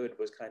 doing good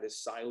was kind of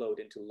siloed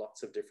into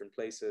lots of different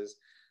places.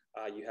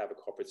 You have a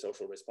corporate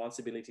social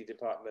responsibility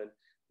department.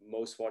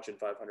 Most Fortune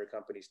 500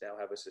 companies now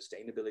have a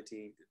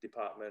sustainability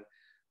department.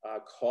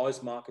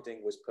 Cause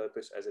marketing was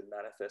purpose as it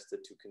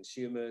manifested to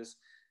consumers.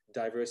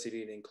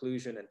 Diversity and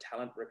inclusion and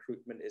talent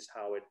recruitment is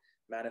how it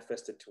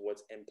manifested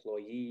towards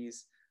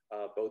employees,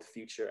 both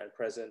future and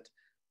present.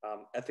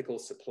 Ethical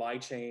supply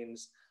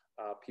chains.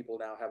 People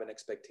now have an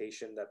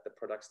expectation that the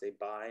products they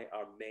buy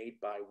are made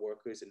by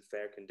workers in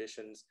fair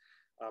conditions.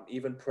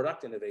 Even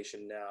product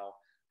innovation now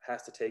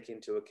has to take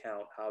into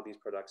account how these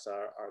products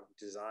are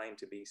designed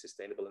to be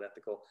sustainable and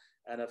ethical.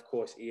 And of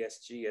course,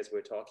 ESG, as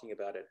we're talking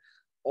about it.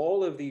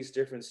 All of these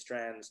different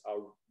strands are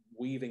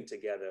weaving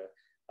together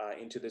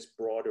into this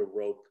broader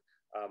rope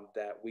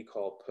that we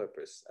call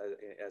purpose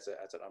as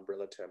an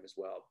umbrella term as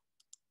well.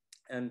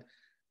 And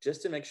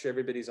just to make sure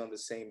everybody's on the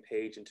same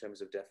page in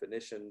terms of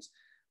definitions,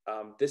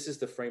 this is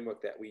the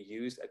framework that we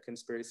use at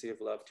Conspiracy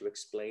of Love to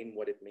explain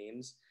what it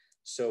means.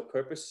 So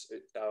purpose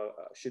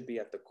should be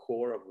at the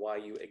core of why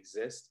you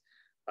exist.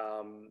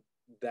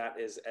 That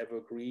is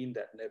evergreen,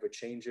 that never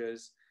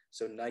changes.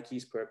 So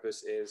Nike's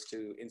purpose is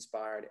to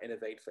inspire and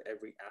innovate for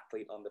every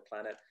athlete on the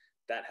planet.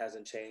 That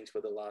hasn't changed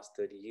for the last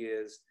 30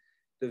 years.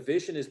 The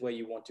vision is where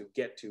you want to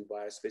get to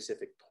by a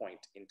specific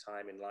point in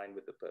time in line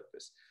with the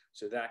purpose.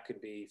 So that could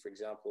be, for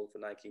example, for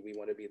Nike, we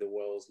want to be the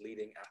world's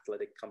leading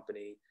athletic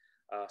company,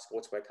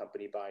 sportswear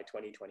company by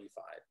 2025.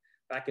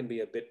 That can be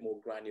a bit more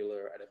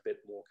granular and a bit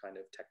more kind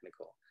of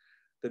technical.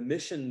 The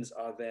missions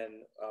are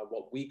then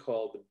what we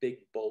call the big,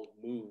 bold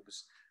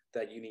moves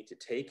that you need to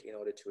take in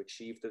order to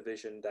achieve the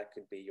vision. That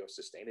could be your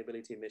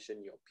sustainability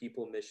mission, your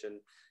people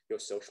mission, your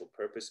social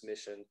purpose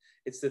mission.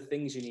 It's the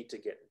things you need to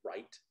get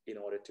right in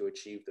order to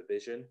achieve the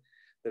vision.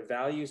 The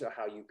values are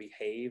how you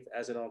behave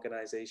as an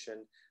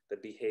organization, the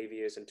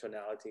behaviors and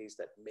tonalities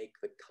that make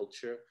the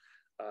culture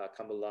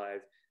come alive.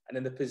 And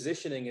then the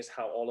positioning is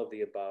how all of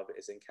the above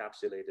is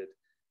encapsulated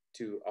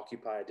to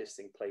occupy a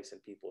distinct place in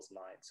people's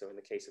minds. So in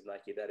the case of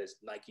Nike, that is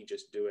Nike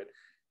Just Do It.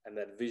 And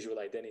that visual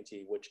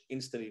identity, which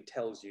instantly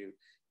tells you,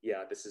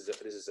 yeah, this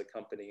is a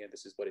company and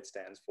this is what it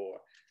stands for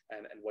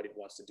and what it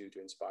wants to do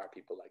to inspire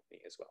people like me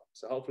as well.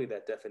 So hopefully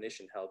that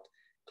definition helped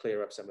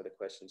clear up some of the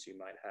questions you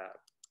might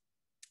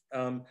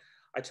have.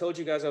 I told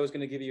you guys I was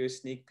going to give you a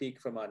sneak peek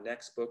from our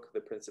next book, The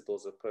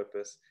Principles of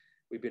Purpose.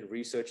 We've been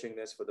researching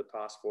this for the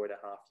past 4.5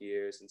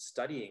 years and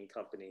studying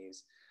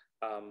companies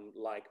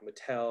like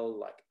Mattel,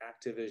 like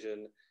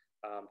Activision,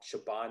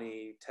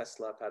 Chobani,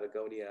 Tesla,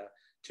 Patagonia,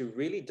 to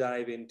really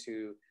dive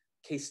into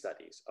case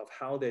studies of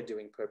how they're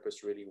doing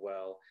purpose really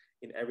well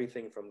in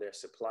everything from their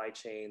supply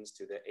chains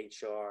to their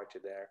HR to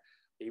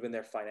even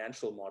their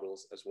financial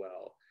models as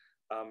well.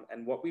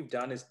 And what we've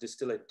done is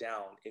distill it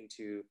down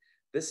into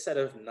this set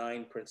of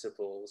 9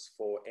 principles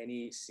for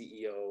any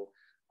CEO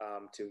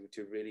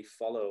to really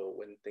follow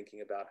when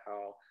thinking about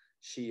how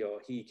she or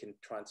he can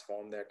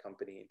transform their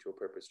company into a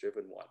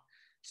purpose-driven one.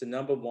 So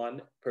number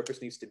 1,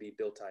 purpose needs to be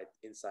built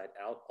inside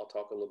out. I'll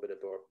talk a little bit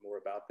more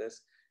about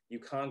this. You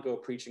can't go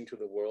preaching to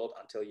the world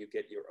until you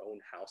get your own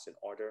house in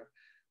order.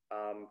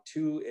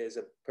 2 is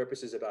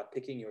purpose is about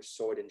picking your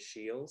sword and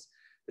shields.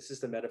 This is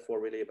the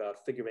metaphor really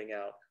about figuring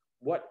out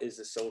what is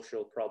the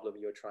social problem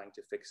you're trying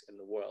to fix in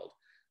the world.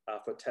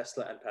 For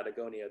Tesla and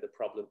Patagonia, the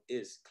problem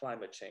is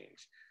climate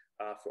change.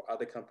 For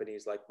other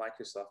companies like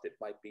Microsoft, it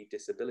might be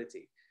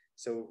disability.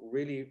 So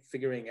really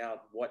figuring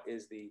out what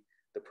is the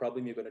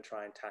problem you're going to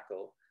try and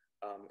tackle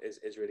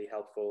is really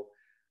helpful.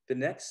 The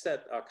next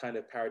set are kind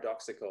of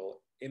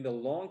paradoxical. In the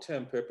long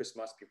term, purpose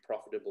must be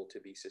profitable to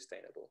be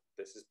sustainable.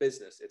 This is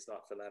business, it's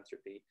not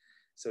philanthropy.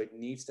 So it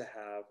needs to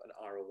have an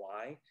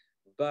ROI,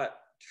 but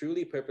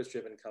truly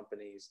purpose-driven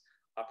companies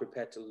are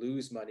prepared to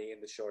lose money in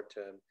the short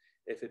term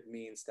if it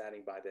means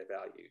standing by their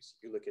values.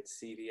 You look at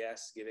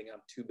CVS giving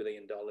up $2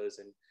 billion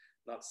and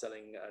not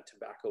selling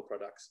tobacco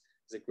products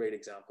is a great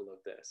example of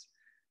this.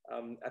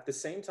 At the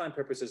same time,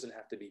 purpose doesn't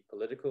have to be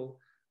political.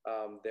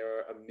 There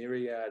are a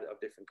myriad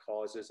of different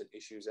causes and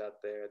issues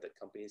out there that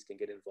companies can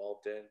get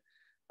involved in,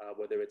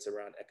 whether it's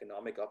around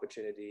economic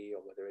opportunity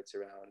or whether it's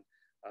around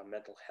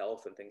mental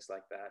health and things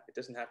like that. It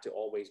doesn't have to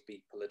always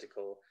be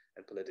political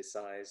and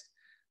politicized.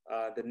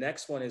 The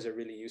next one is a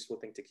really useful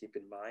thing to keep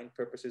in mind.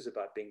 Purpose is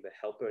about being the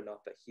helper,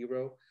 not the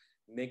hero.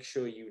 Make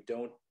sure you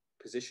don't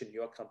position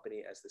your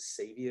company as the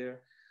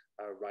savior,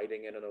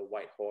 riding in on a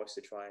white horse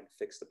to try and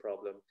fix the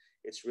problem.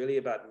 It's really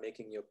about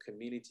making your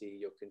community,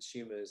 your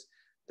consumers,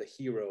 the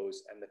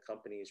heroes, and the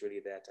company is really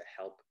there to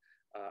help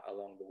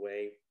along the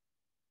way.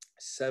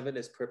 7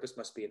 is purpose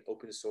must be an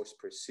open source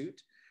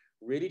pursuit.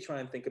 Really try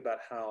and think about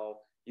how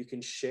you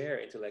can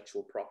share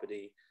intellectual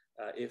property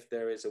if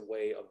there is a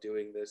way of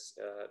doing this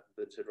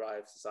to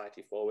drive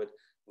society forward.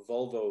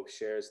 Volvo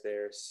shares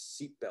their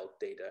seatbelt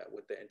data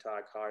with the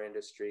entire car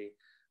industry.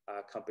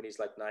 Companies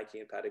like Nike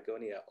and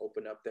Patagonia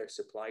open up their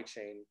supply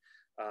chain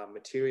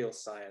material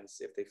science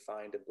if they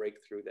find a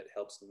breakthrough that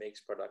helps make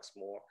products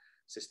more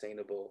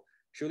sustainable.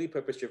 Truly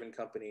purpose-driven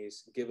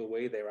companies give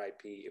away their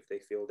IP if they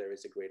feel there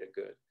is a greater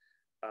good.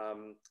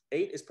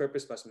 8 is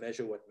purpose must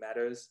measure what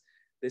matters.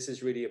 This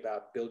is really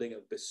about building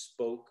a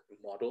bespoke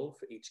model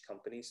for each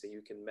company so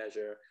you can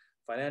measure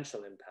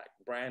financial impact,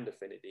 brand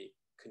affinity,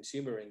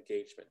 consumer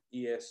engagement,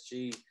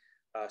 ESG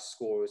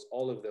scores,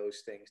 all of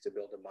those things to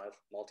build a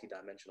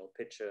multi-dimensional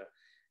picture.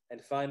 And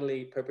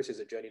finally, purpose is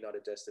a journey, not a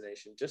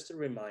destination. Just a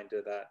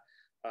reminder that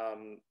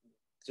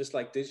just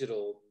like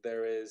digital,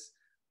 there's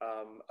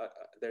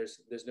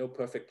no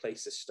perfect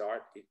place to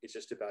start. It's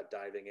just about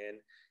diving in.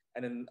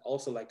 And then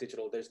also like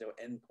digital, there's no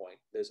end point.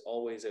 There's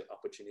always an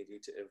opportunity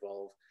to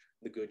evolve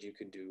the good you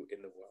can do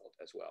in the world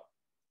as well.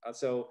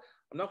 So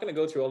I'm not going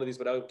to go through all of these,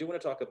 but I do want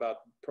to talk about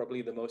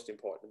probably the most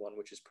important one,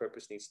 which is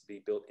purpose needs to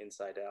be built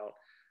inside out.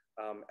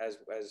 As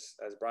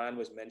Brian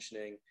was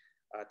mentioning,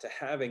 to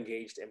have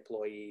engaged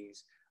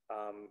employees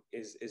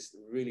is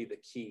really the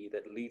key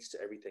that leads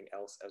to everything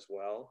else as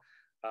well.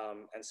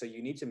 And so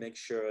you need to make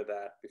sure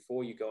that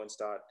before you go and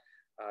start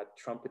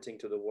trumpeting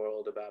to the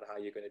world about how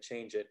you're going to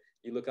change it,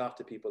 you look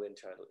after people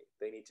internally.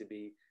 They need to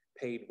be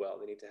paid well.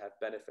 They need to have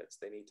benefits.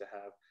 They need to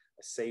have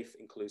a safe,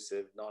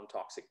 inclusive,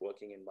 non-toxic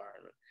working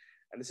environment.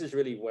 And this is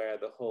really where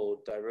the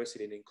whole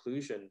diversity and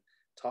inclusion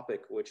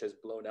topic, which has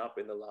blown up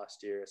in the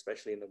last year,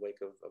 especially in the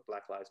wake of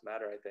Black Lives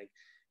Matter, I think,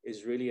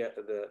 is really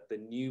the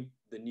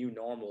new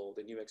normal,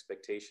 the new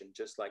expectation,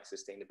 just like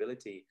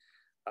sustainability,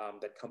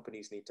 that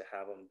companies need to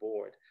have on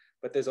board.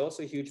 But there's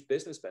also huge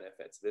business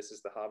benefits. This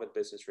is the Harvard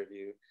Business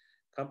Review.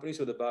 Companies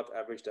with above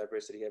average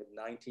diversity have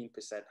 19%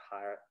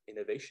 higher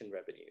innovation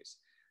revenues.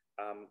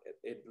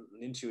 It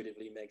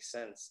intuitively makes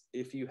sense.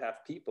 If you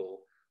have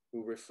people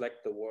who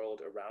reflect the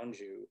world around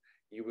you,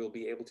 you will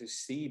be able to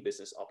see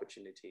business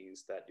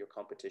opportunities that your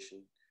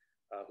competition,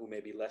 who may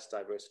be less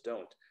diverse,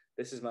 don't.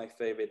 This is my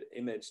favorite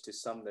image to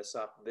sum this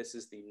up. This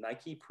is the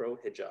Nike Pro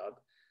hijab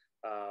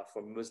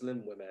for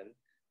Muslim women,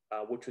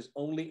 which was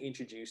only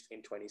introduced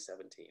in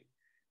 2017.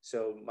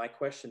 So my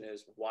question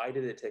is, why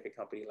did it take a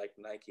company like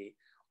Nike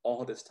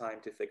all this time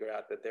to figure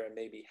out that there are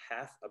maybe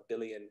 500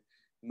 million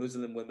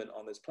Muslim women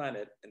on this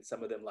planet, and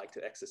some of them like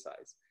to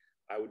exercise?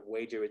 I would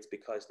wager it's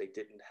because they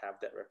didn't have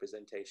that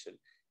representation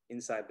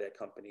inside their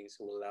companies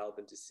who allow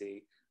them to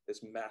see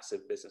this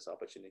massive business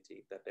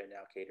opportunity that they're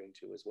now catering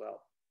to as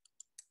well.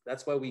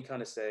 That's why we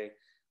kind of say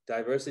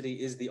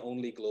Diversity is the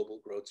only global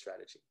growth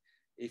strategy.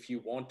 If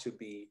you want to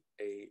be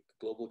a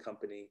global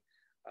company,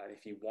 and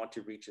if you want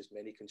to reach as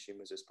many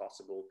consumers as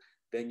possible,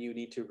 then you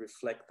need to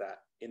reflect that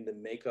in the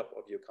makeup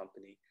of your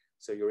company,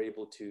 so you're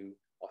able to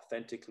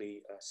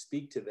authentically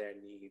speak to their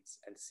needs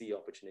and see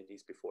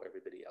opportunities before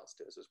everybody else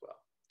does as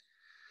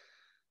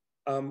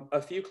well.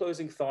 A few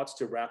closing thoughts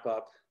to wrap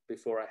up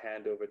before I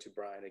hand over to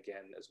Brian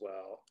again as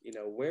well. You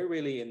know, we're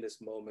really in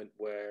this moment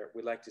where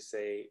we like to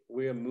say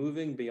we're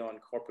moving beyond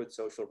corporate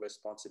social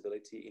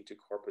responsibility into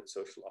corporate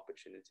social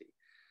opportunity.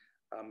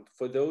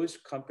 For those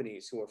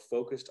companies who are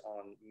focused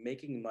on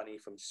making money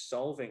from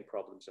solving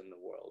problems in the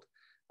world,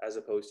 as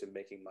opposed to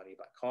making money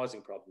by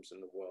causing problems in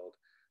the world,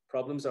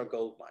 problems are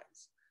gold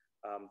mines.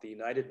 The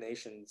United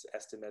Nations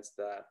estimates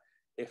that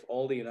if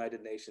all the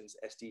United Nations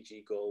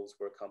SDG goals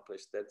were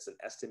accomplished, that's an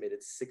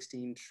estimated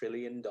 $16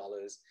 trillion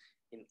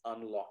in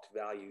unlocked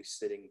value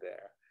sitting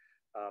there.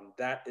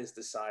 That is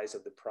the size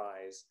of the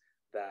prize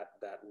that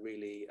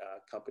really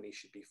companies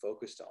should be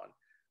focused on.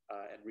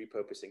 And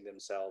repurposing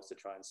themselves to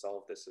try and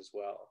solve this as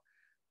well.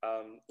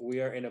 We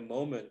are in a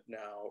moment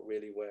now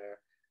really where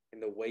in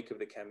the wake of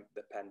the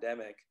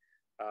pandemic,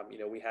 you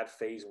know, we had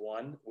phase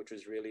one, which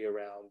was really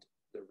around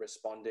the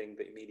responding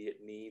the immediate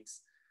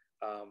needs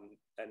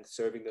and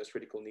serving those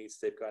critical needs,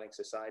 safeguarding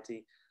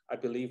society. I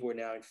believe we're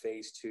now in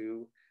phase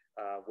two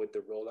with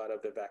the rollout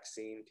of the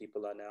vaccine.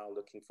 People are now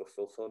looking for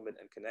fulfillment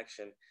and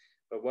connection.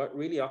 But what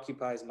really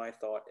occupies my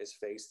thought is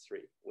phase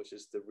three, which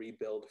is the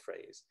rebuild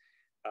phase.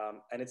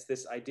 And it's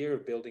this idea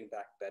of building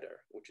back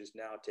better, which is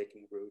now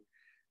taking root.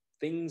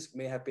 Things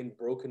may have been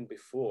broken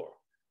before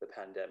the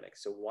pandemic,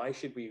 so why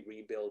should we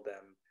rebuild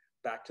them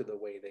back to the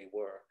way they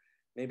were?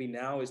 Maybe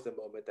now is the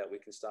moment that we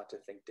can start to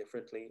think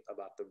differently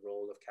about the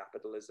role of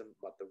capitalism,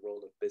 about the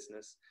role of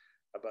business,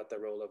 about the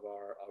role of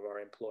our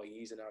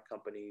employees in our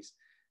companies,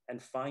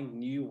 and find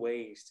new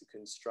ways to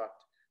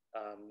construct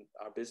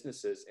our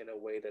businesses in a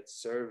way that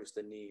serves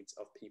the needs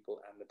of people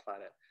and the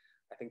planet.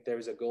 I think there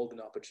is a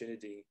golden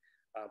opportunity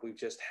we've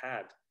just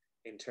had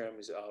in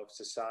terms of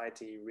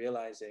society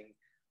realizing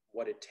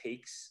what it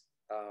takes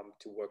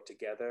to work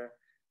together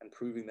and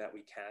proving that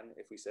we can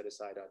if we set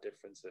aside our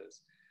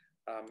differences.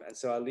 And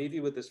so I'll leave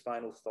you with this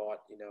final thought.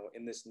 You know,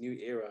 in this new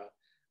era,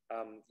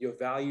 your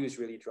values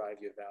really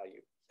drive your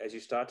value. As you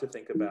start to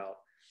think about,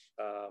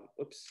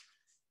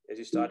 as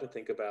you start to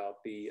think about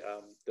the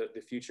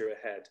future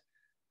ahead,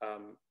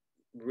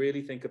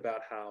 really think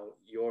about how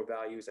your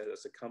values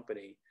as a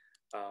company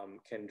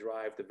can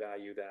drive the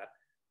value that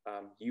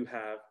you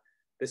have.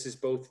 This is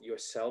both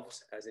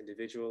yourselves as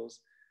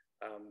individuals,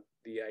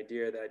 the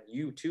idea that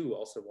you too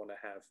also want to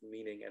have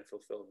meaning and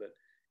fulfillment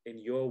in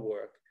your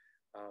work.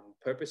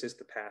 Purpose is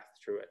the path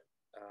through it.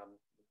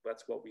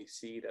 That's what we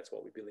see, that's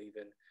what we believe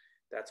in,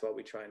 that's what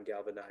we try and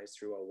galvanize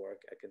through our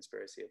work at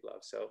Conspiracy of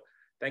Love. So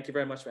thank you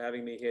very much for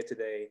having me here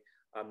today.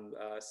 I'm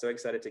so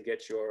excited to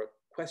get your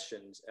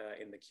questions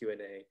in the Q&A,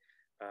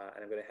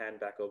 and I'm going to hand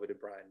back over to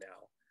Brian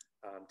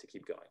now to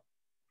keep going.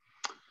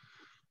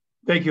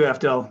 Thank you,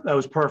 Afdel. That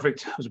was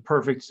perfect. It was a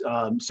perfect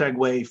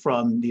segue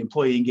from the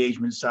employee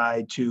engagement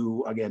side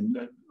to,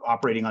 again,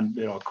 operating on,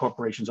 you know,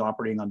 corporations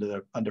operating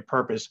under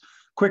purpose.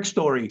 Quick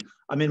story.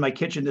 I'm in my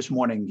kitchen this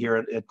morning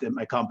here at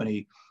my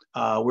company.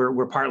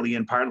 We're partly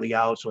in, partly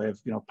out. So I have,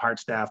 you know, part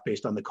staff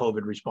based on the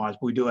COVID response,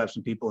 but we do have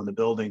some people in the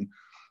building.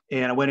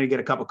 And I went in to get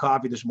a cup of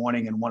coffee this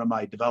morning, and one of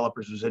my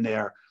developers was in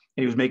there,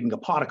 and he was making a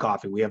pot of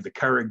coffee. We have the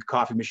Keurig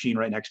coffee machine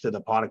right next to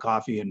the pot of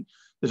coffee, and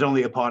there's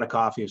only a pot of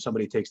coffee if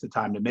somebody takes the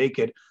time to make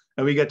it.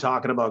 And we got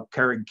talking about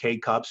Keurig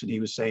K-Cups, and he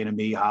was saying to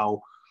me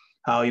how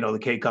you know, the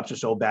K-Cups are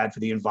so bad for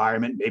the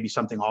environment. Maybe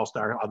something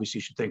All-Star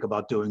obviously should think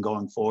about doing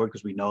going forward,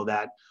 because we know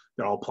that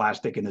they're all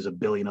plastic and there's a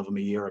billion of them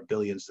a year, or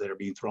billions that are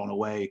being thrown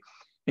away.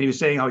 And he was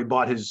saying how he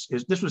bought his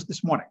this was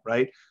this morning,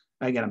 right?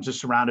 Again, I'm just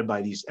surrounded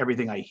by these,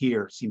 everything I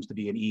hear seems to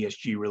be an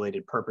ESG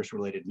related, purpose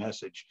related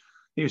message.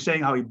 He was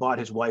saying how he bought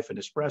his wife an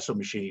espresso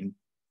machine,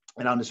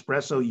 and on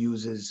Nespresso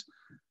uses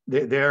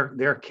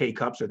their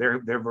K-Cups, or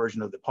their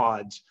version of the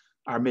pods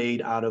are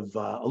made out of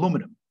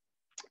aluminum.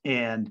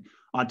 And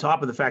on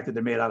top of the fact that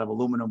they're made out of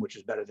aluminum, which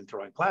is better than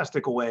throwing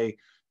plastic away,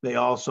 they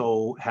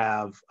also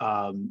have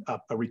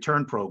a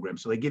return program.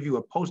 So they give you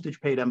a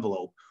postage paid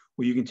envelope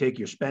where you can take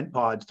your spent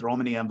pods, throw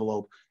them in the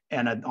envelope,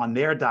 and on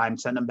their dime,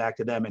 send them back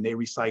to them, and they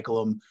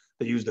recycle them.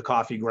 They use the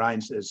coffee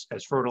grinds as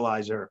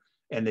fertilizer,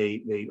 and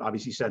they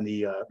obviously send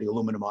the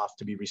aluminum off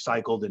to be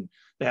recycled. And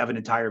they have an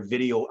entire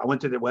video. I went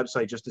to their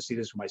website just to see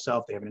this for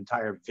myself. They have an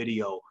entire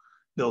video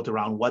built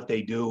around what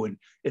they do, and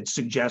it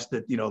suggests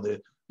that, you know, the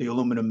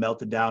aluminum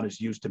melted down is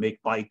used to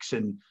make bikes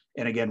and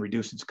again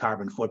reduce its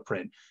carbon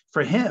footprint.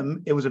 For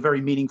him, it was a very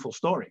meaningful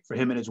story for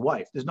him and his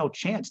wife. There's no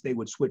chance they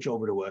would switch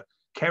over to a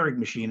Keurig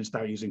machine and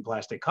start using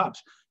plastic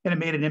cups. And it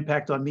made an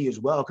impact on me as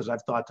well, because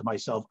I've thought to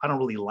myself, I don't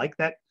really like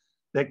that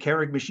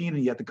Keurig machine,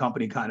 and yet the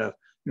company kind of,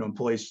 you know,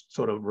 employees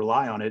sort of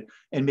rely on it,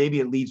 and maybe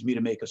it leads me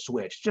to make a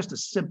switch. Just a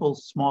simple,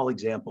 small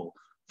example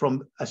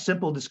from a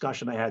simple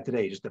discussion I had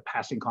today, just a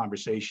passing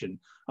conversation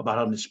about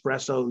how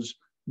Nespresso's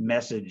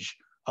message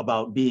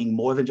about being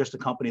more than just a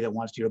company that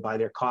wants you to buy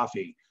their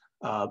coffee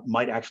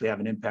might actually have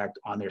an impact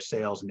on their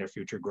sales and their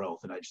future growth.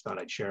 And I just thought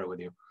I'd share it with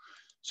you.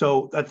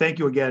 So thank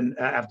you again,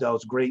 Afdel.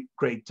 It's great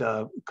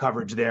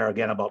coverage there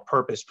again about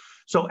purpose.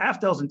 So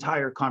Afdel's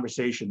entire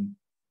conversation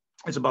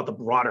is about the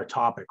broader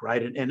topic,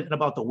 right? And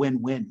about the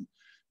win-win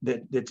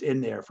that's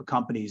in there for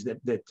companies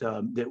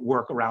that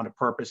work around a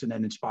purpose and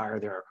then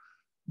inspire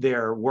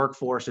their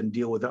workforce and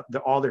deal with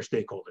all their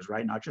stakeholders,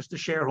 right? Not just the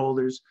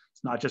shareholders.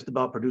 It's not just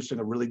about producing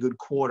a really good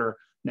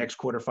next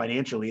quarter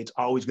financially. It's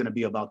always going to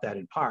be about that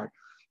in part,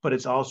 but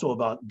it's also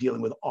about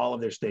dealing with all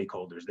of their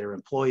stakeholders, their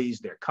employees,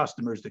 their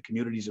customers, the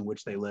communities in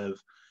which they live,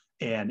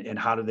 and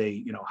how do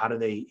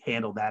they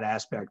handle that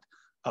aspect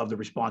of the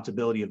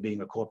responsibility of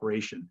being a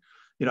corporation.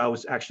 I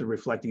was actually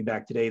reflecting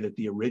back today that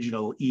the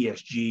original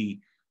ESG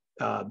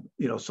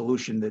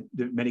solution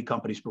that many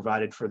companies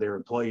provided for their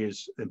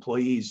employees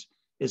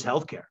is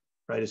healthcare,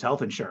 right? Is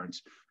health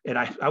insurance. And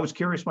I was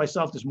curious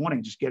myself this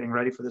morning, just getting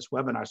ready for this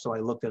webinar, so I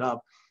looked it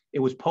up. It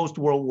was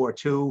post-World War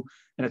II,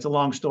 and it's a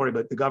long story,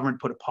 but the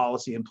government put a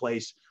policy in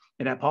place,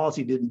 and that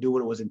policy didn't do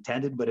what it was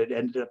intended, but it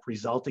ended up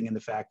resulting in the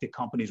fact that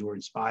companies were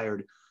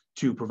inspired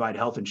to provide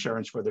health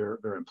insurance for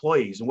their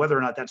employees. And whether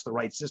or not that's the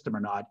right system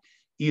or not,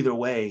 either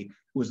way,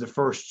 was the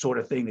first sort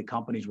of thing that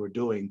companies were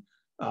doing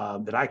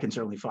that I can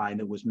certainly find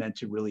that was meant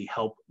to really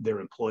help their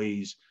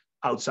employees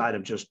outside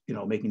of just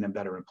making them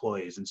better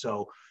employees. And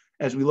so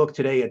as we look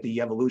today at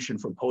the evolution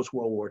from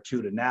post-World War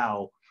II to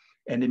now,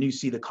 and then you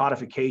see the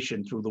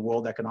codification through the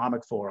World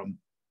Economic Forum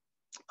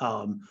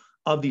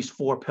of these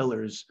 4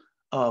 pillars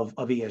of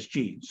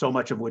ESG, so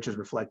much of which is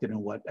reflected in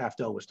what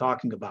Afdel was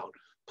talking about: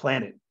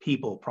 planet,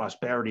 people,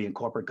 prosperity, and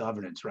corporate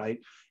governance, right?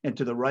 And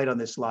to the right on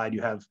this slide,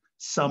 you have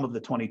some of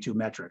the 22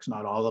 metrics,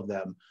 not all of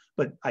them,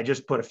 but I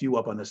just put a few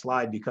up on the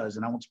slide because,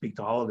 and I won't speak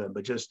to all of them,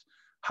 but just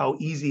how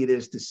easy it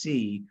is to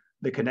see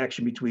the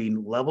connection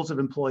between levels of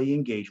employee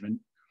engagement,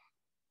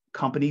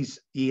 companies'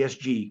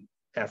 ESG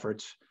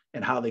efforts,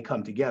 and how they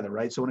come together,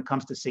 right? So when it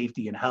comes to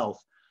safety and health,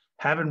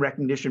 having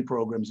recognition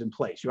programs in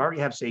place, you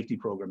already have safety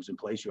programs in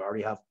place, you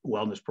already have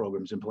wellness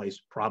programs in place,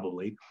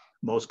 probably,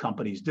 most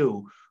companies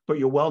do, but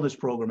your wellness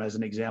program, as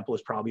an example,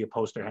 is probably a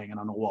poster hanging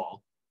on the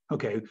wall,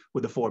 okay,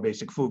 with the 4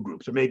 basic food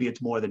groups, or maybe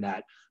it's more than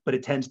that, but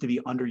it tends to be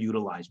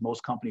underutilized.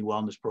 Most company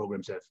wellness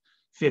programs have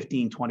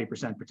 15,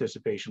 20%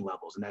 participation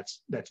levels, and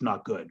that's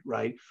not good,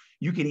 right?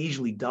 You can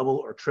easily double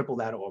or triple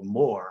that or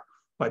more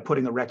by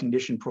putting a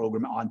recognition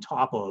program on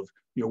top of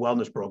your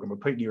wellness program, or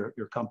putting your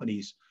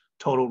company's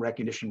total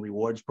recognition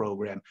rewards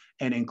program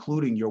and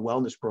including your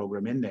wellness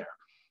program in there.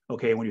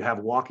 Okay, when you have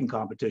walking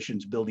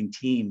competitions, building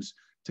teams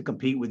to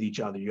compete with each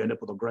other, you end up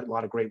with a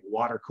lot of great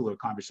water cooler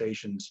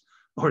conversations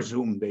or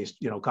Zoom-based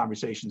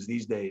conversations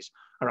these days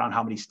around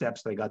how many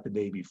steps they got the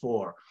day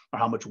before, or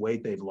how much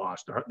weight they've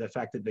lost, or the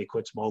fact that they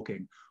quit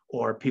smoking,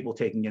 or people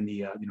taking in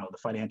the the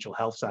financial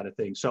health side of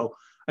things. So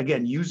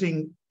again,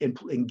 using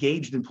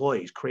engaged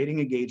employees, creating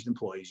engaged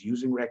employees,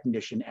 using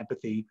recognition,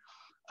 empathy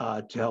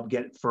to help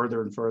get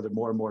further and further,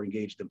 more and more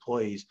engaged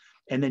employees,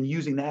 and then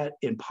using that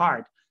in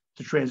part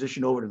to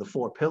transition over to the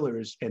 4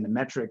 pillars and the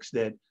metrics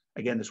that,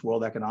 again, this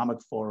World Economic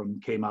Forum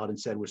came out and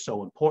said were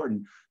so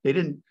important.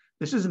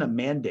 This isn't a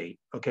mandate,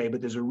 okay,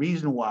 but there's a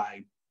reason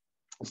why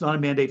it's not a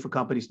mandate for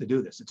companies to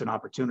do this. It's an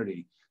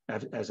opportunity,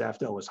 as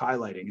Afdel was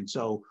highlighting. And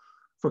so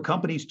for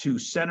companies to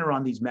center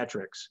on these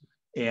metrics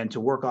and to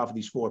work off of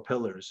these 4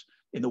 pillars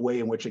in the way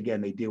in which,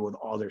 again, they deal with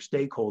all their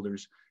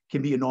stakeholders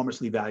can be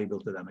enormously valuable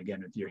to them.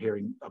 Again, if you're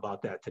hearing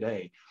about that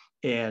today.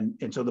 And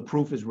so the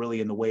proof is really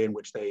in the way in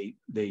which they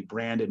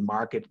brand and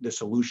market the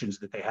solutions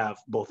that they have,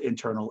 both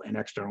internal and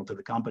external to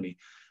the company.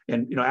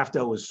 And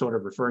Afdel was sort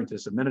of referring to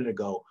this a minute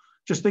ago.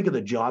 Just think of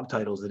the job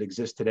titles that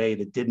exist today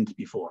that didn't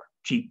before: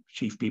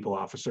 chief people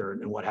officer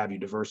and what have you,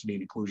 diversity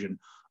and inclusion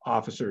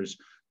officers.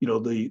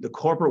 The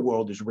corporate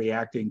world is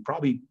reacting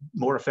probably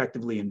more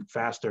effectively and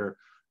faster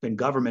than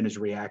government is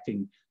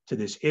reacting to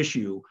this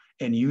issue,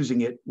 and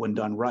using it, when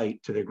done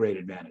right, to their great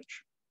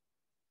advantage.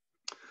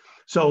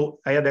 So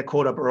I had that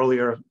quote up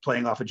earlier,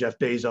 playing off of Jeff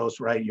Bezos,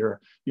 right? Your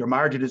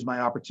margin is my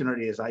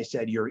opportunity. As I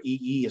said, your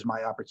EE is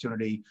my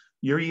opportunity.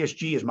 Your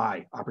ESG is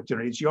my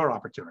opportunity. It's your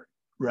opportunity,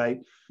 right?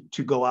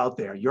 To go out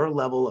there. Your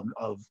level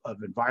of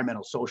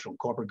environmental, social, and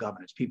corporate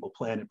governance, people,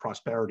 planet,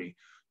 prosperity,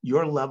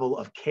 your level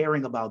of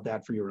caring about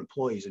that for your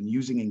employees and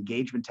using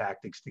engagement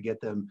tactics to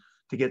get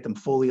them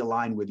fully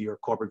aligned with your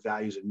corporate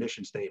values and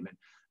mission statement.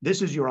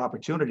 This is your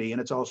opportunity,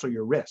 and it's also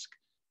your risk.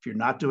 If you're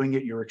not doing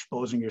it, you're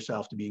exposing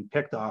yourself to being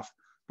picked off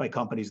by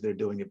companies that are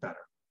doing it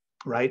better,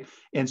 right?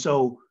 And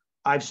so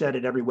I've said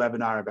at every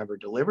webinar I've ever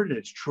delivered, and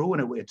it's true,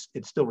 and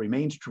it still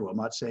remains true. I'm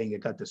not saying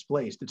it got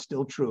displaced. It's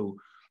still true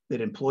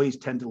that employees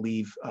tend to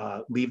leave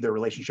their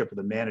relationship with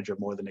a manager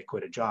more than they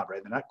quit a job,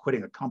 right? They're not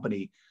quitting a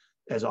company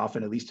as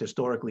often, at least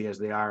historically, as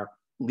they are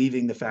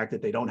leaving the fact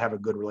that they don't have a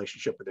good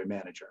relationship with their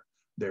manager.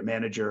 Their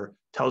manager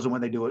tells them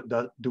when they do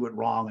it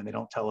wrong, and they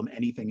don't tell them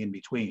anything in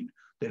between.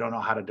 They don't know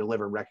how to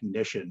deliver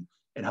recognition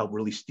and help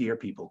really steer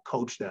people,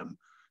 coach them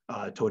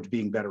towards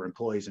being better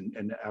employees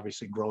and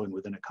obviously growing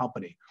within a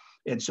company.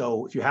 And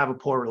so if you have a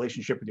poor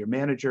relationship with your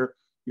manager,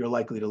 you're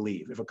likely to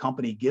leave. If a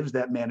company gives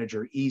that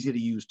manager easy to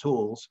use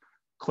tools,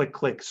 click,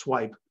 click,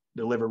 swipe,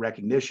 deliver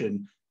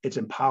recognition, it's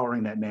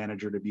empowering that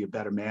manager to be a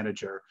better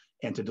manager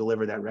and to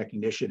deliver that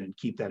recognition and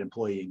keep that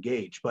employee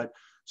engaged. But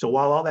so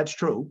while all that's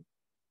true,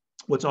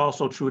 what's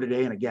also true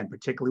today, and again,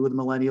 particularly with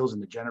millennials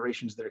and the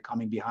generations that are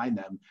coming behind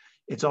them,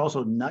 it's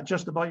also not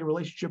just about your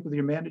relationship with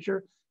your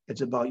manager,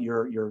 it's about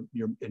your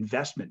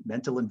investment,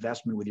 mental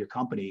investment with your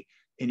company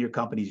and your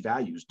company's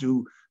values.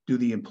 Do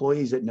the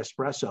employees at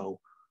Nespresso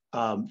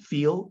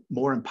feel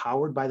more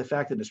empowered by the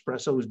fact that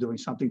Nespresso is doing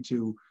something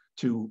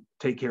to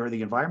take care of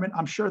the environment?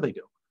 I'm sure they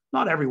do.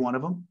 Not every one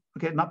of them.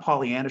 Okay, not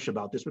Pollyannish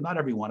about this, but not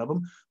every one of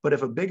them. But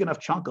if a big enough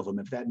chunk of them,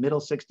 if that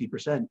middle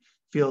 60%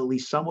 feel at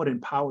least somewhat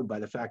empowered by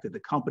the fact that the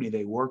company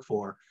they work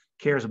for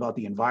cares about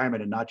the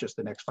environment and not just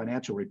the next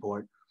financial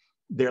report,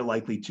 they're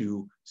likely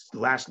to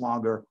last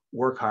longer,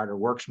 work harder,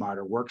 work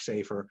smarter, work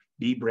safer,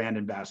 be brand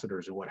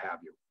ambassadors and what have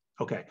you.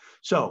 Okay,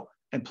 so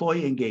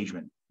employee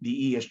engagement,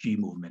 the ESG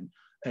movement,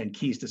 and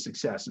keys to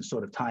success, and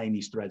sort of tying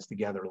these threads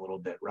together a little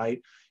bit,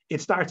 right?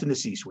 It starts in the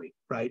C-suite,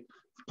 right?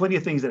 Plenty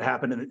of things that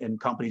happen in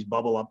companies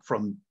bubble up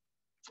from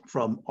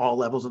all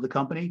levels of the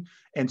company.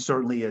 And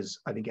certainly, as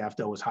I think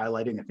Aftel was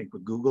highlighting, I think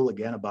with Google,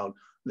 again, about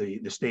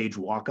the stage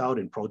walkout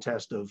and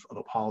protest of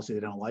a policy they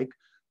don't like,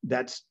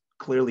 that's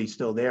clearly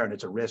still there. And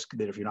it's a risk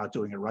that if you're not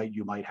doing it right,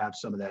 you might have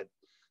some of that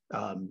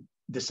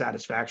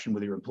dissatisfaction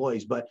with your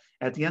employees. But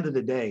at the end of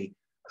the day,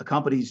 a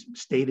company's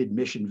stated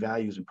mission,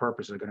 values, and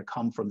purpose are going to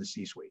come from the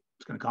C-suite.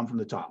 It's going to come from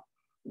the top.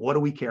 What do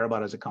we care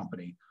about as a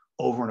company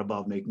over and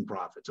above making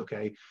profits,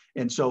 okay?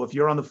 And so if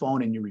you're on the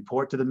phone and you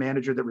report to the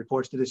manager that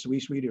reports to the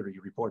C-suite, or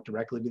you report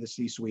directly to the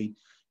C-suite,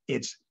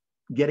 it's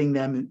getting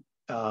them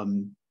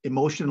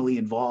emotionally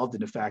involved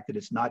in the fact that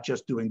it's not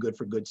just doing good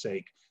for good's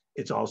sake,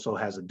 it also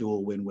has a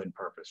dual win-win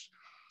purpose.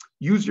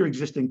 Use your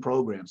existing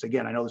programs.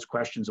 Again, I know there's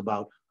questions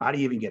about how do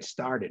you even get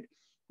started?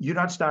 You're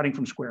not starting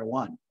from square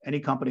one. Any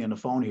company on the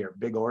phone here,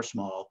 big or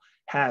small,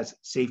 has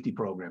safety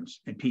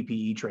programs and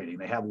PPE training.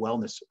 They have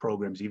wellness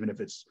programs, even if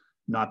it's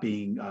not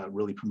being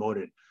really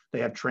promoted. They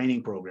have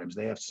training programs.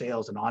 They have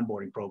sales and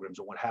onboarding programs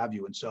and what have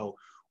you. And so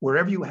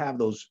wherever you have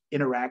those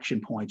interaction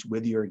points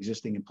with your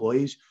existing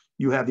employees,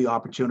 you have the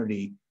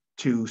opportunity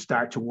to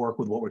start to work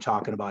with what we're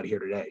talking about here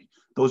today.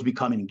 Those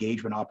become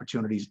engagement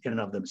opportunities in and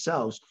of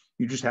themselves.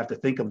 You just have to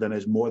think of them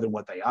as more than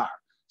what they are.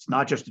 It's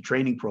not just a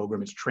training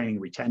program, it's training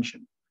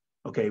retention.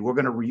 Okay, we're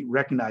going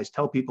to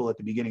tell people at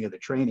the beginning of the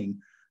training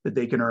that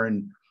they can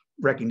earn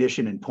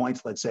recognition and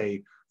points, let's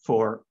say,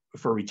 for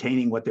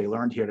retaining what they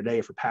learned here today,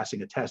 for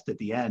passing a test at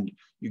the end.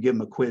 You give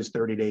them a quiz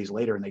 30 days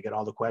later and they get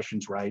all the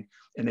questions right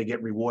and they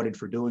get rewarded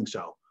for doing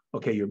so.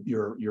 Okay,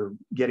 you're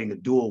getting a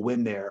dual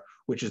win there,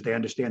 which is they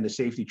understand the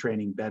safety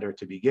training better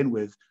to begin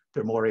with.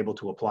 They're more able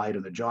to apply it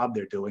in the job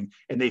they're doing,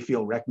 and they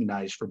feel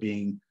recognized for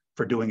doing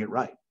it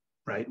right?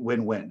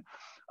 Win-win.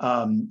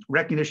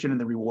 Recognition in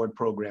the reward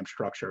program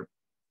structure.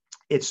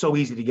 It's so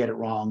easy to get it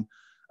wrong.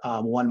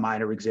 One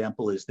minor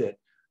example is that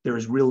there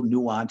is real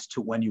nuance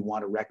to when you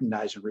want to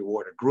recognize and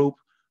reward a group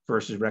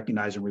versus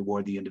recognize and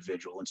reward the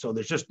individual. And so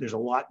there's a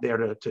lot there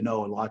to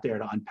know, a lot there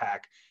to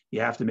unpack.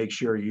 You have to make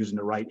sure you're using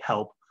the right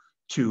help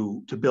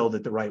to build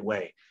it the right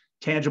way.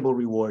 Tangible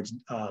rewards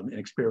and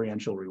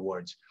experiential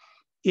rewards.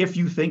 If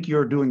you think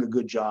you're doing a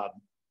good job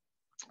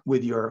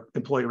with your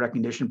employee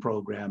recognition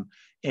program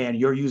and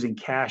you're using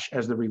cash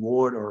as the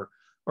reward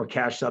or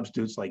cash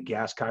substitutes like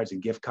gas cards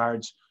and gift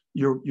cards,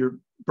 you're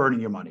burning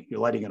your money. You're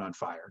lighting it on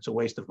fire. It's a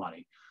waste of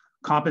money.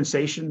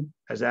 Compensation,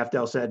 as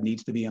Aftel said,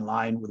 needs to be in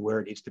line with where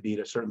it needs to be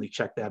to certainly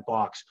check that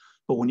box.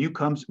 But when it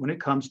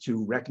comes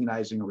to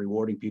recognizing and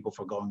rewarding people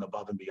for going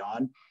above and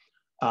beyond,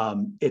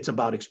 it's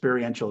about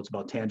experiential, it's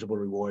about tangible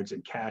rewards,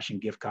 and cash and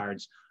gift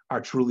cards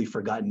are truly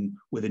forgotten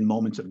within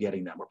moments of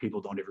getting them, or people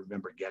don't even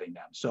remember getting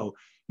them. So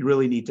you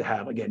really need to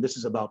have, again, this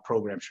is about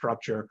program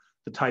structure,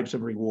 the types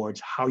of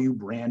rewards, how you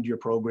brand your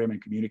program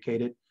and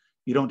communicate it.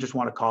 You don't just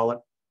want to call it,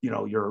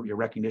 your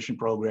recognition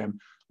program.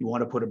 You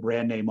want to put a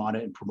brand name on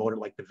it and promote it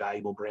like the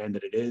valuable brand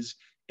that it is.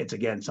 It's,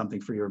 again, something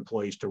for your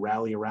employees to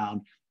rally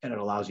around, and it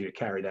allows you to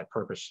carry that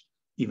purpose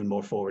even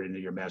more forward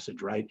into your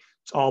message, right?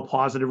 It's all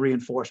positive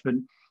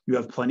reinforcement. You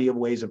have plenty of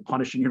ways of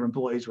punishing your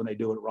employees when they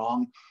do it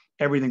wrong.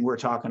 Everything we're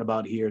talking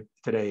about here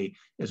today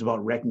is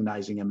about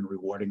recognizing them and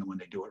rewarding them when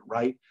they do it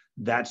right.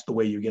 That's the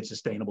way you get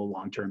sustainable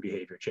long-term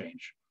behavior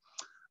change.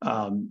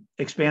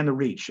 Expand the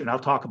reach, and I'll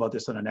talk about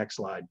this on the next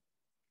slide.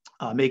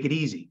 Make it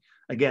easy.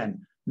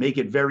 Again, make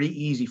it very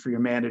easy for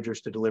your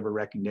managers to deliver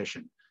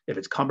recognition. If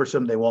it's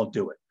cumbersome, they won't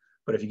do it.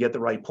 But if you get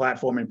the right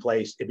platform in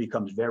place, it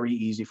becomes very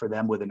easy for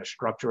them within a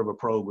structure of a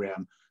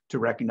program to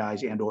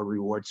recognize and or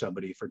reward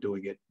somebody for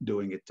doing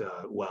it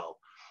well.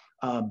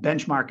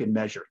 Benchmark and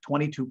measure.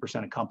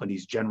 22% of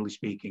companies, generally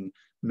speaking,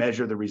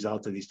 measure the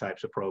results of these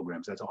types of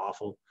programs. That's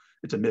awful.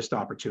 It's a missed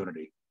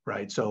opportunity,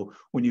 right? So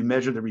when you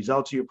measure the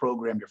results of your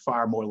program, you're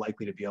far more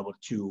likely to be able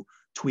to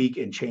tweak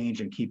and change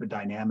and keep it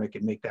dynamic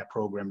and make that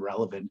program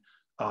relevant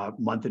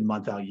month in,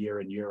 month out, year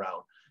in, year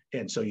out.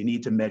 And so you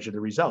need to measure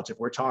the results. If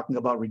we're talking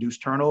about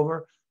reduced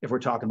turnover, if we're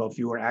talking about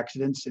fewer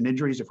accidents and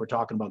injuries, if we're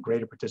talking about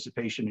greater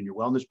participation in your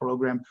wellness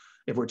program,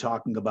 if we're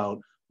talking about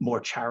more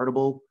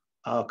charitable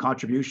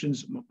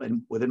contributions,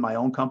 and within my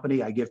own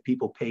company, I give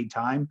people paid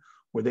time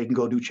where they can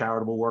go do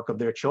charitable work of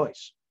their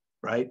choice,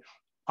 right?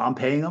 I'm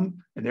paying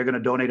them and they're going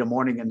to donate a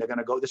morning and they're going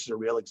to go, this is a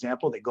real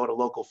example. They go to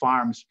local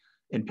farms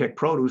and pick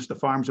produce. The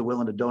farms are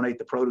willing to donate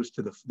the produce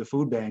to the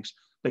food banks.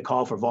 They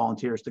call for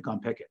volunteers to come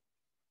pick it.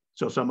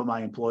 So some of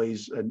my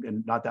employees,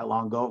 and not that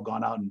long ago, have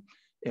gone out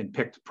and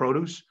picked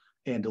produce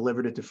and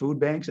delivered it to food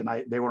banks. And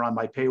they were on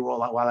my payroll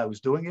while I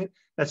was doing it.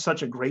 That's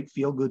such a great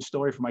feel-good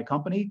story for my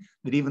company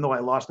that even though I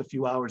lost a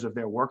few hours of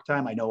their work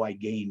time, I know I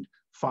gained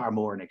far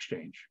more in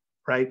exchange,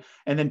 right?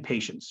 And then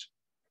patience,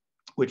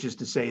 which is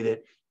to say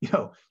that,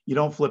 you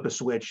don't flip a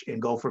switch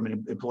and go from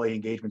an employee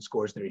engagement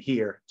scores that are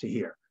here to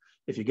here.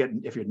 If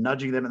you're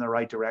nudging them in the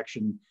right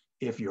direction,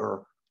 if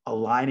you're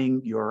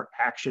aligning your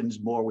actions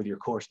more with your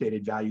core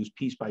stated values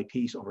piece by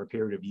piece over a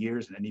period of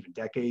years and then even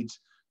decades,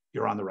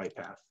 you're on the right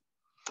path.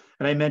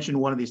 And I mentioned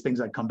one of these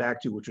things I'd come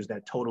back to, which was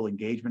that total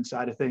engagement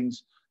side of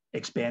things,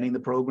 expanding the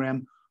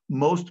program.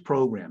 Most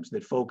programs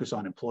that focus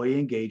on employee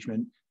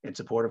engagement and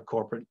support of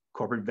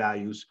corporate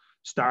values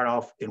start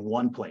off in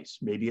one place.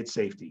 Maybe it's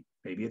safety,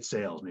 maybe it's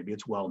sales, maybe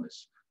it's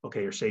wellness,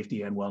 okay, or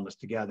safety and wellness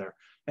together.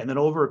 And then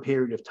over a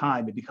period of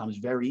time, it becomes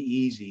very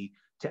easy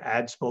to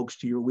add spokes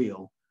to your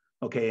wheel,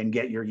 okay, and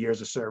get your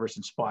years of service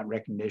and spot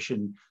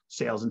recognition,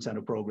 sales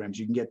incentive programs.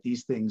 You can get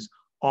these things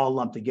all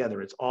lumped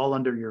together. It's all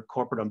under your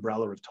corporate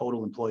umbrella of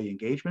total employee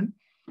engagement,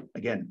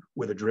 again,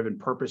 with a driven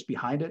purpose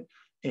behind it.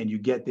 And you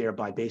get there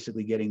by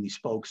basically getting these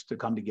spokes to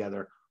come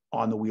together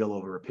on the wheel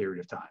over a period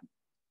of time.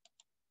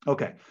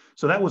 Okay,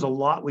 so that was a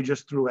lot we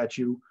just threw at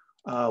you.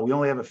 We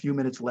only have a few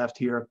minutes left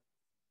here,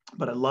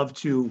 but I'd love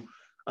to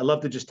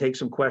just take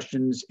some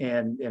questions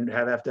and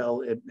have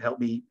Afdel help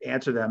me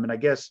answer them. And I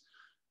guess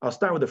I'll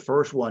start with the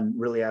first one,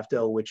 really,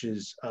 Afdel, which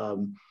is,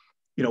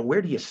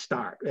 where do you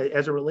start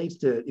as it relates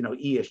to,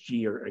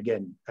 ESG, or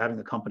again, having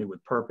a company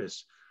with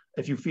purpose?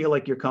 If you feel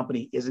like your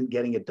company isn't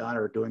getting it done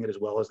or doing it as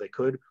well as they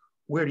could,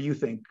 where do you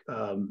think,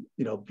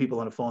 people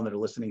on the phone that are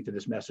listening to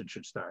this message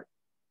should start?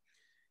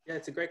 Yeah,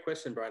 it's a great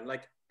question, Brian.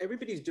 Like,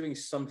 everybody's doing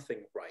something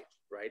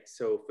right?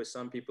 So for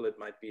some people, it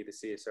might be the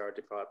CSR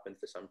department.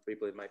 For some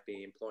people, it might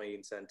be employee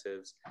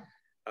incentives.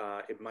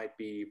 It might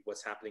be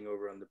what's happening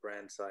over on the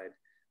brand side.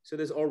 So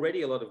there's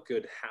already a lot of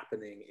good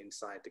happening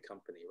inside the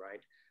company,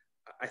 right?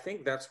 I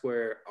think that's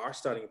where our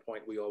starting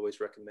point we always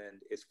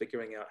recommend is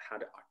figuring out how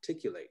to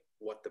articulate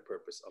what the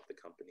purpose of the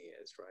company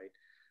is, right?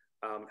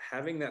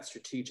 Having that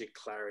strategic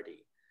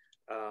clarity,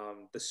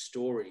 the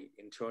story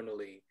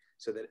internally,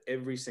 so that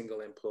every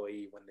single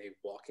employee, when they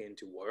walk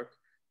into work,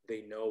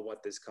 they know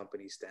what this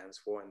company stands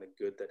for and the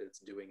good that it's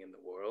doing in the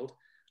world,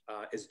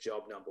 is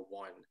job number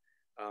one.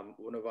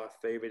 One of our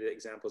favorite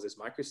examples is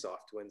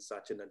Microsoft. When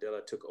Satya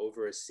Nadella took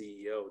over as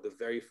CEO, the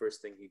very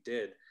first thing he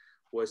did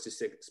was to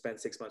spend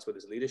 6 months with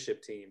his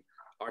leadership team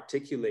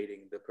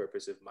articulating the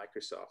purpose of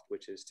Microsoft,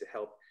 which is to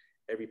help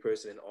every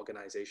person and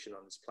organization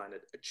on this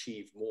planet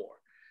achieve more.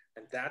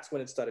 And that's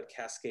when it started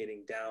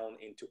cascading down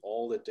into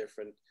all the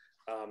different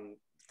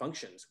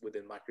functions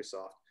within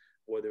Microsoft,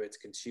 whether it's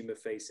consumer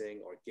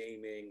facing or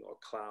gaming or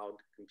cloud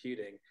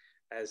computing,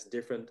 as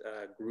different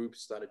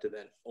groups started to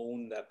then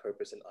own that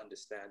purpose and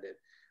understand it.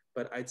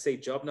 But I'd say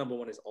job number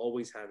one is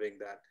always having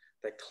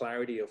that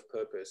clarity of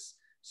purpose,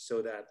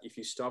 so that if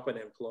you stop an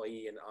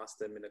employee and ask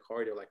them in the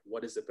corridor, like,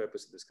 what is the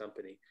purpose of this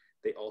company,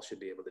 they all should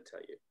be able to tell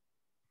you.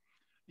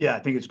 Yeah, I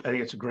think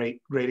it's a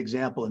great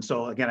example. And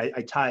so again,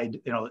 I tied,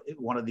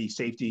 one of the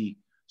safety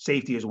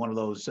is one of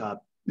those,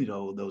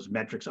 those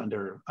metrics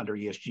under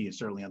ESG, and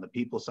certainly on the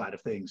people side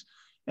of things.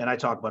 And I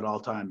talk about it all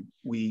the time.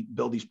 We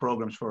build these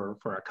programs for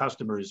our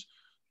customers,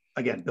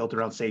 again, built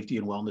around safety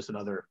and wellness and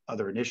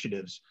other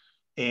initiatives.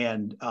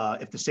 And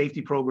if the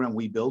safety program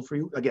we build for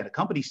you, again, a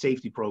company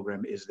safety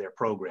program is their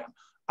program.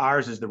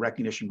 Ours is the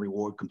recognition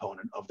reward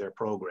component of their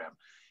program.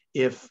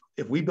 If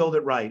we build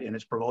it right and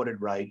it's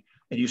promoted right,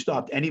 and you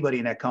stopped anybody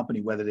in that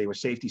company, whether they were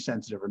safety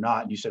sensitive or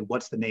not, and you said,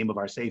 what's the name of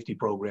our safety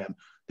program?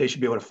 They should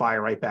be able to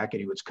fire right back at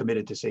you. It's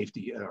committed to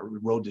safety,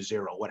 road to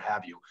zero, what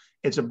have you.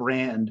 It's a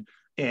brand.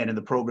 And in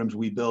the programs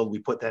we build, we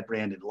put that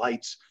brand in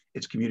lights.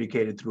 It's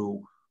communicated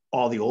through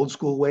all the old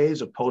school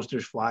ways of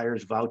posters,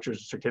 flyers,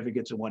 vouchers,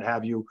 certificates, and what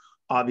have you,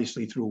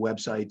 obviously through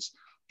websites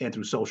and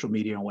through social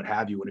media and what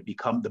have you.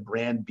 And the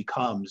brand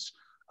becomes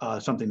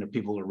something that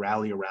people will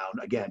rally around.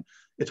 Again,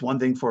 it's one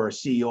thing for a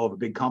CEO of a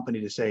big company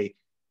to say,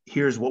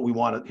 here's what we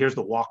want to, here's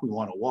the walk we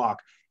want to walk.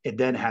 It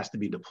then has to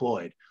be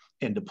deployed.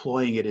 And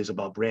deploying it is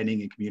about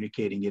branding and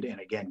communicating it. And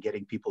again,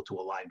 getting people to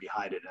align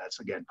behind it. And that's,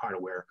 again, part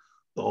of where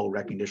the whole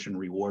recognition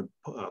reward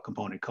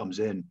component comes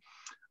in.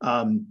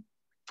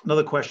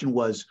 Another question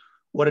was,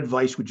 what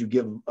advice would you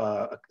give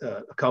a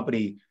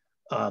company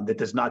that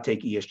does not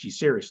take ESG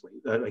seriously?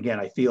 Again,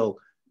 I feel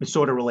it's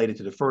sort of related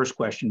to the first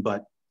question,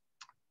 but,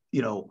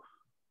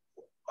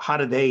 how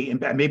do they,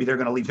 maybe they're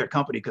going to leave their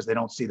company because they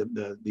don't see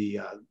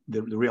the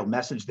real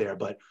message there.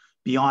 But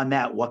beyond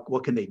that,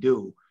 what can they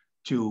do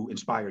to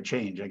inspire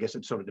change? I guess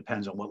it sort of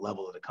depends on what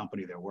level of the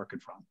company they're working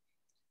from.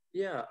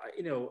 Yeah,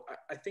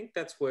 I think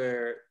that's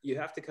where you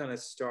have to kind of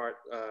start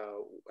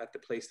at the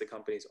place the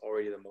company is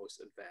already the most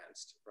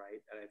advanced,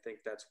 right? And I think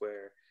that's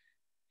where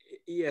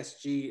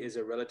ESG is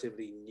a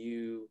relatively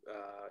new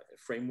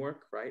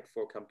framework, right,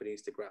 for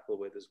companies to grapple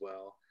with as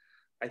well.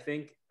 I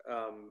think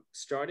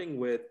starting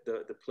with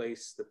the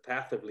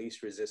path of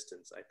least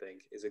resistance, I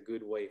think, is a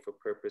good way for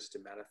purpose to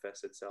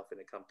manifest itself in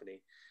a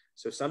company.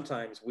 So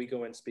sometimes we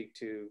go and speak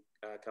to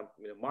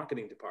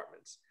marketing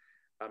departments,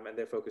 and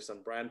they're focused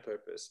on brand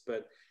purpose.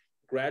 But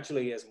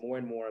gradually, as more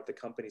and more of the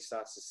company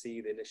starts to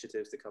see the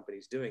initiatives the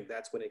company's doing,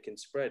 that's when it can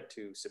spread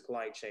to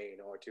supply chain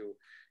or to,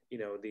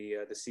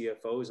 the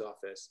CFO's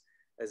office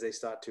as they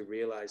start to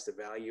realize the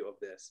value of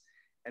this.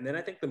 And then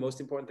I think the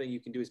most important thing you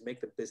can do is make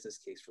the business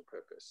case for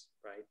purpose,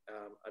 right?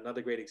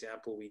 Another great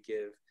example we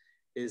give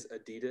is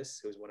Adidas,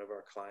 who's one of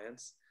our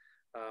clients.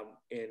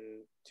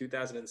 In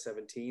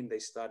 2017, they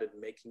started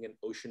making an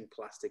ocean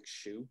plastic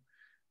shoe.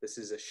 This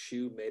is a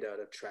shoe made out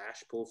of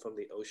trash pulled from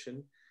the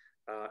ocean.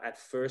 At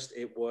first,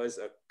 it was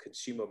a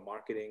consumer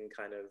marketing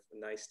kind of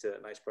nice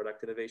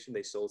product innovation.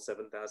 They sold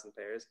 7,000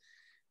 pairs.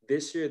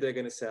 This year, they're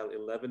going to sell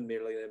 11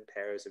 million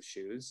pairs of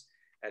shoes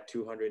at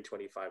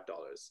 $225.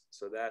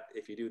 So that,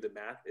 if you do the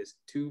math, is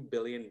 $2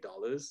 billion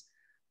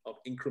of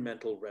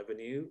incremental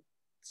revenue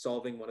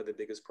solving one of the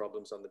biggest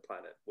problems on the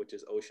planet, which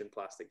is ocean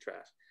plastic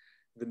trash.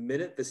 The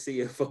minute the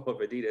CFO of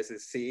Adidas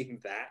is seeing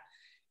that,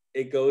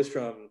 it goes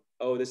from,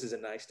 oh, this is a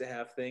nice to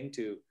have thing,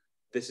 to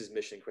this is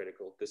mission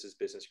critical, this is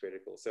business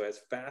critical. So as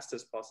fast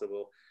as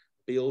possible,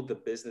 build the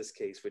business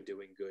case for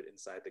doing good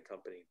inside the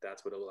company.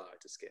 That's what will allow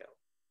it to scale.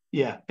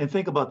 Yeah, and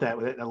think about that.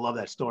 I love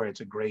that story. It's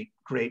a great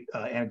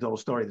anecdotal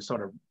story that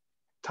sort of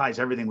ties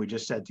everything we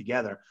just said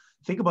together.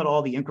 Think about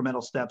all the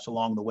incremental steps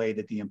along the way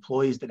that the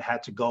employees that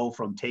had to go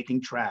from taking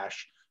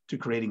trash to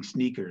creating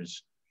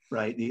sneakers,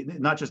 right?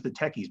 Not just the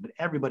techies, but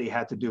everybody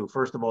had to do.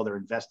 First of all, they're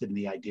invested in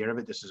the idea of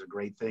it. This is a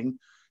great thing.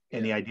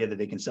 And the idea that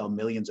they can sell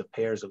millions of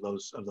pairs of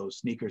those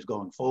sneakers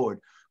going forward.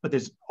 But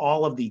there's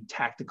all of the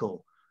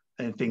tactical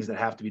and things that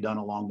have to be done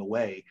along the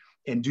way.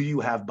 And do you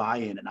have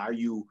buy-in? And are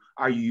you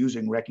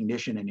using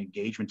recognition and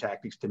engagement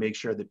tactics to make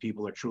sure that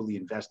people are truly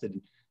invested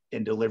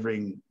in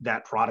delivering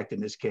that product, in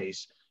this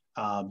case,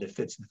 that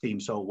fits the theme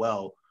so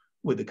well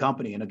with the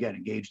company? And again,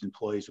 engaged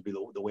employees would be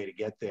the way to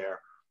get there,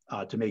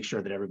 to make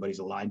sure that everybody's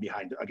aligned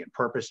behind, again,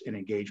 purpose and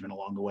engagement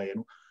along the way.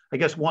 And I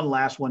guess one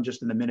last one,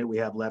 just in the minute we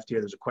have left here,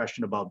 there's a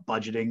question about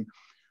budgeting.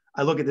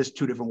 I look at this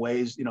two different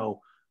ways. I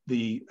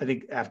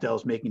think Afdel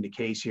is making the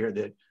case here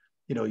that,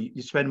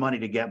 you spend money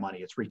to get money.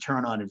 It's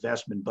return on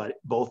investment, but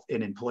both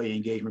in employee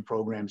engagement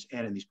programs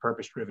and in these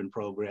purpose-driven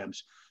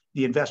programs,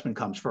 the investment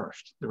comes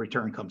first, the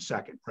return comes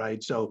second,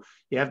 right? So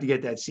you have to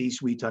get that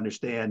C-suite to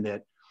understand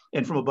that.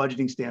 And from a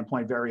budgeting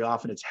standpoint, very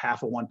often it's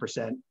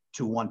 0.5%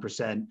 to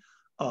 1%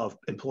 of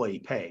employee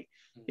pay.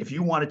 If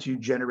you wanted to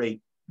generate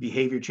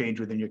behavior change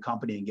within your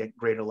company and get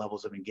greater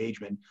levels of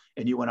engagement,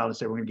 and you went out and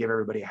said, we're going to give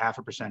everybody a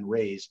 0.5%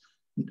 raise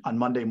on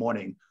Monday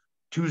morning,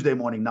 Tuesday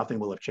morning, nothing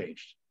will have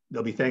changed.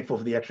 They'll be thankful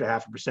for the extra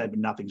 0.5%, but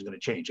nothing's going to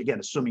change. Again,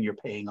 assuming you're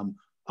paying them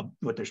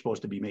what they're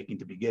supposed to be making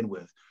to begin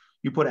with.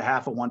 You put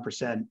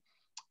 0.5%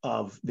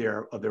 of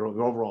their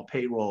overall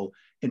payroll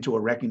into a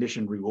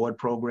recognition reward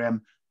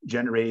program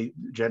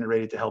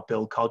generated to help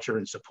build culture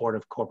and support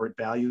of corporate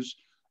values,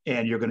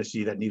 and you're going to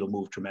see that needle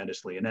move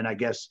tremendously. And then I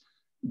guess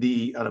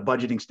on a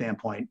budgeting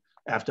standpoint,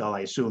 after all, I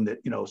assume that,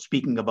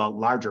 speaking about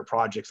larger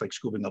projects like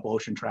scooping up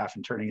ocean trash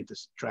and turning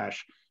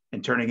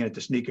it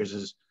into sneakers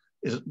is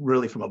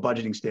really, from a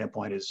budgeting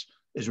standpoint, is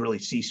really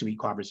C-suite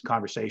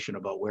conversation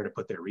about where to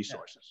put their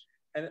resources.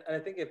 And I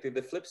think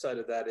the flip side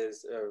of that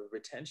is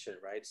retention,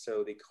 right?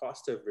 So the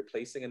cost of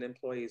replacing an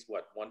employee is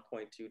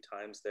 1.2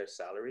 times their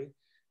salary,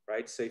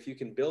 right? So if you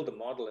can build a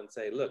model and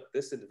say, look,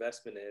 this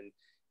investment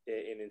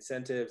in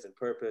incentives and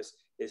purpose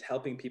is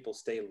helping people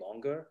stay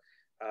longer,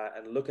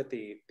 and look at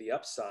the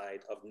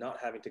upside of not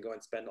having to go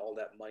and spend all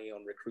that money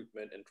on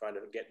recruitment and trying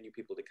to get new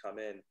people to come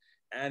in,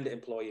 and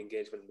employee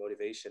engagement and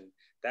motivation.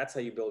 That's how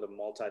you build a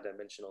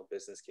multi-dimensional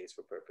business case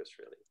for purpose,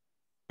 really.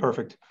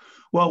 Perfect.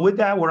 Well, with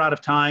that, we're out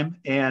of time,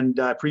 and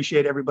I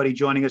appreciate everybody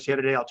joining us here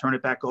today. I'll turn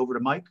it back over to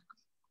Mike.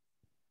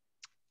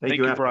 Thank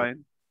you,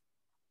 Brian.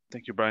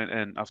 Thank you, Brian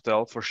and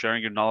Afdel, for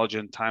sharing your knowledge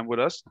and time with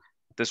us.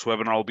 This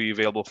webinar will be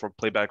available for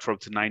playback for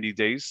up to 90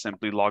 days.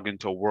 Simply log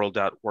into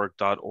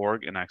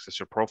world.work.org and access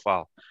your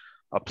profile.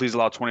 Please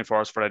allow 24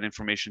 hours for that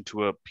information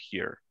to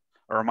appear.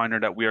 A reminder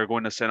that we are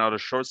going to send out a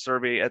short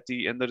survey at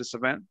the end of this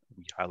event.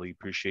 We highly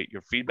appreciate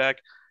your feedback.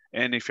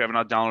 And if you have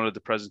not downloaded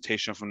the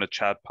presentation from the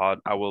chat pod,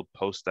 I will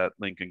post that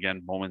link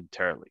again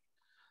momentarily.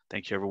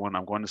 Thank you, everyone.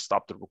 I'm going to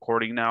stop the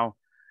recording now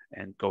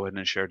and go ahead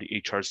and share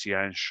the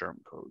HRCI and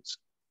SHRM codes.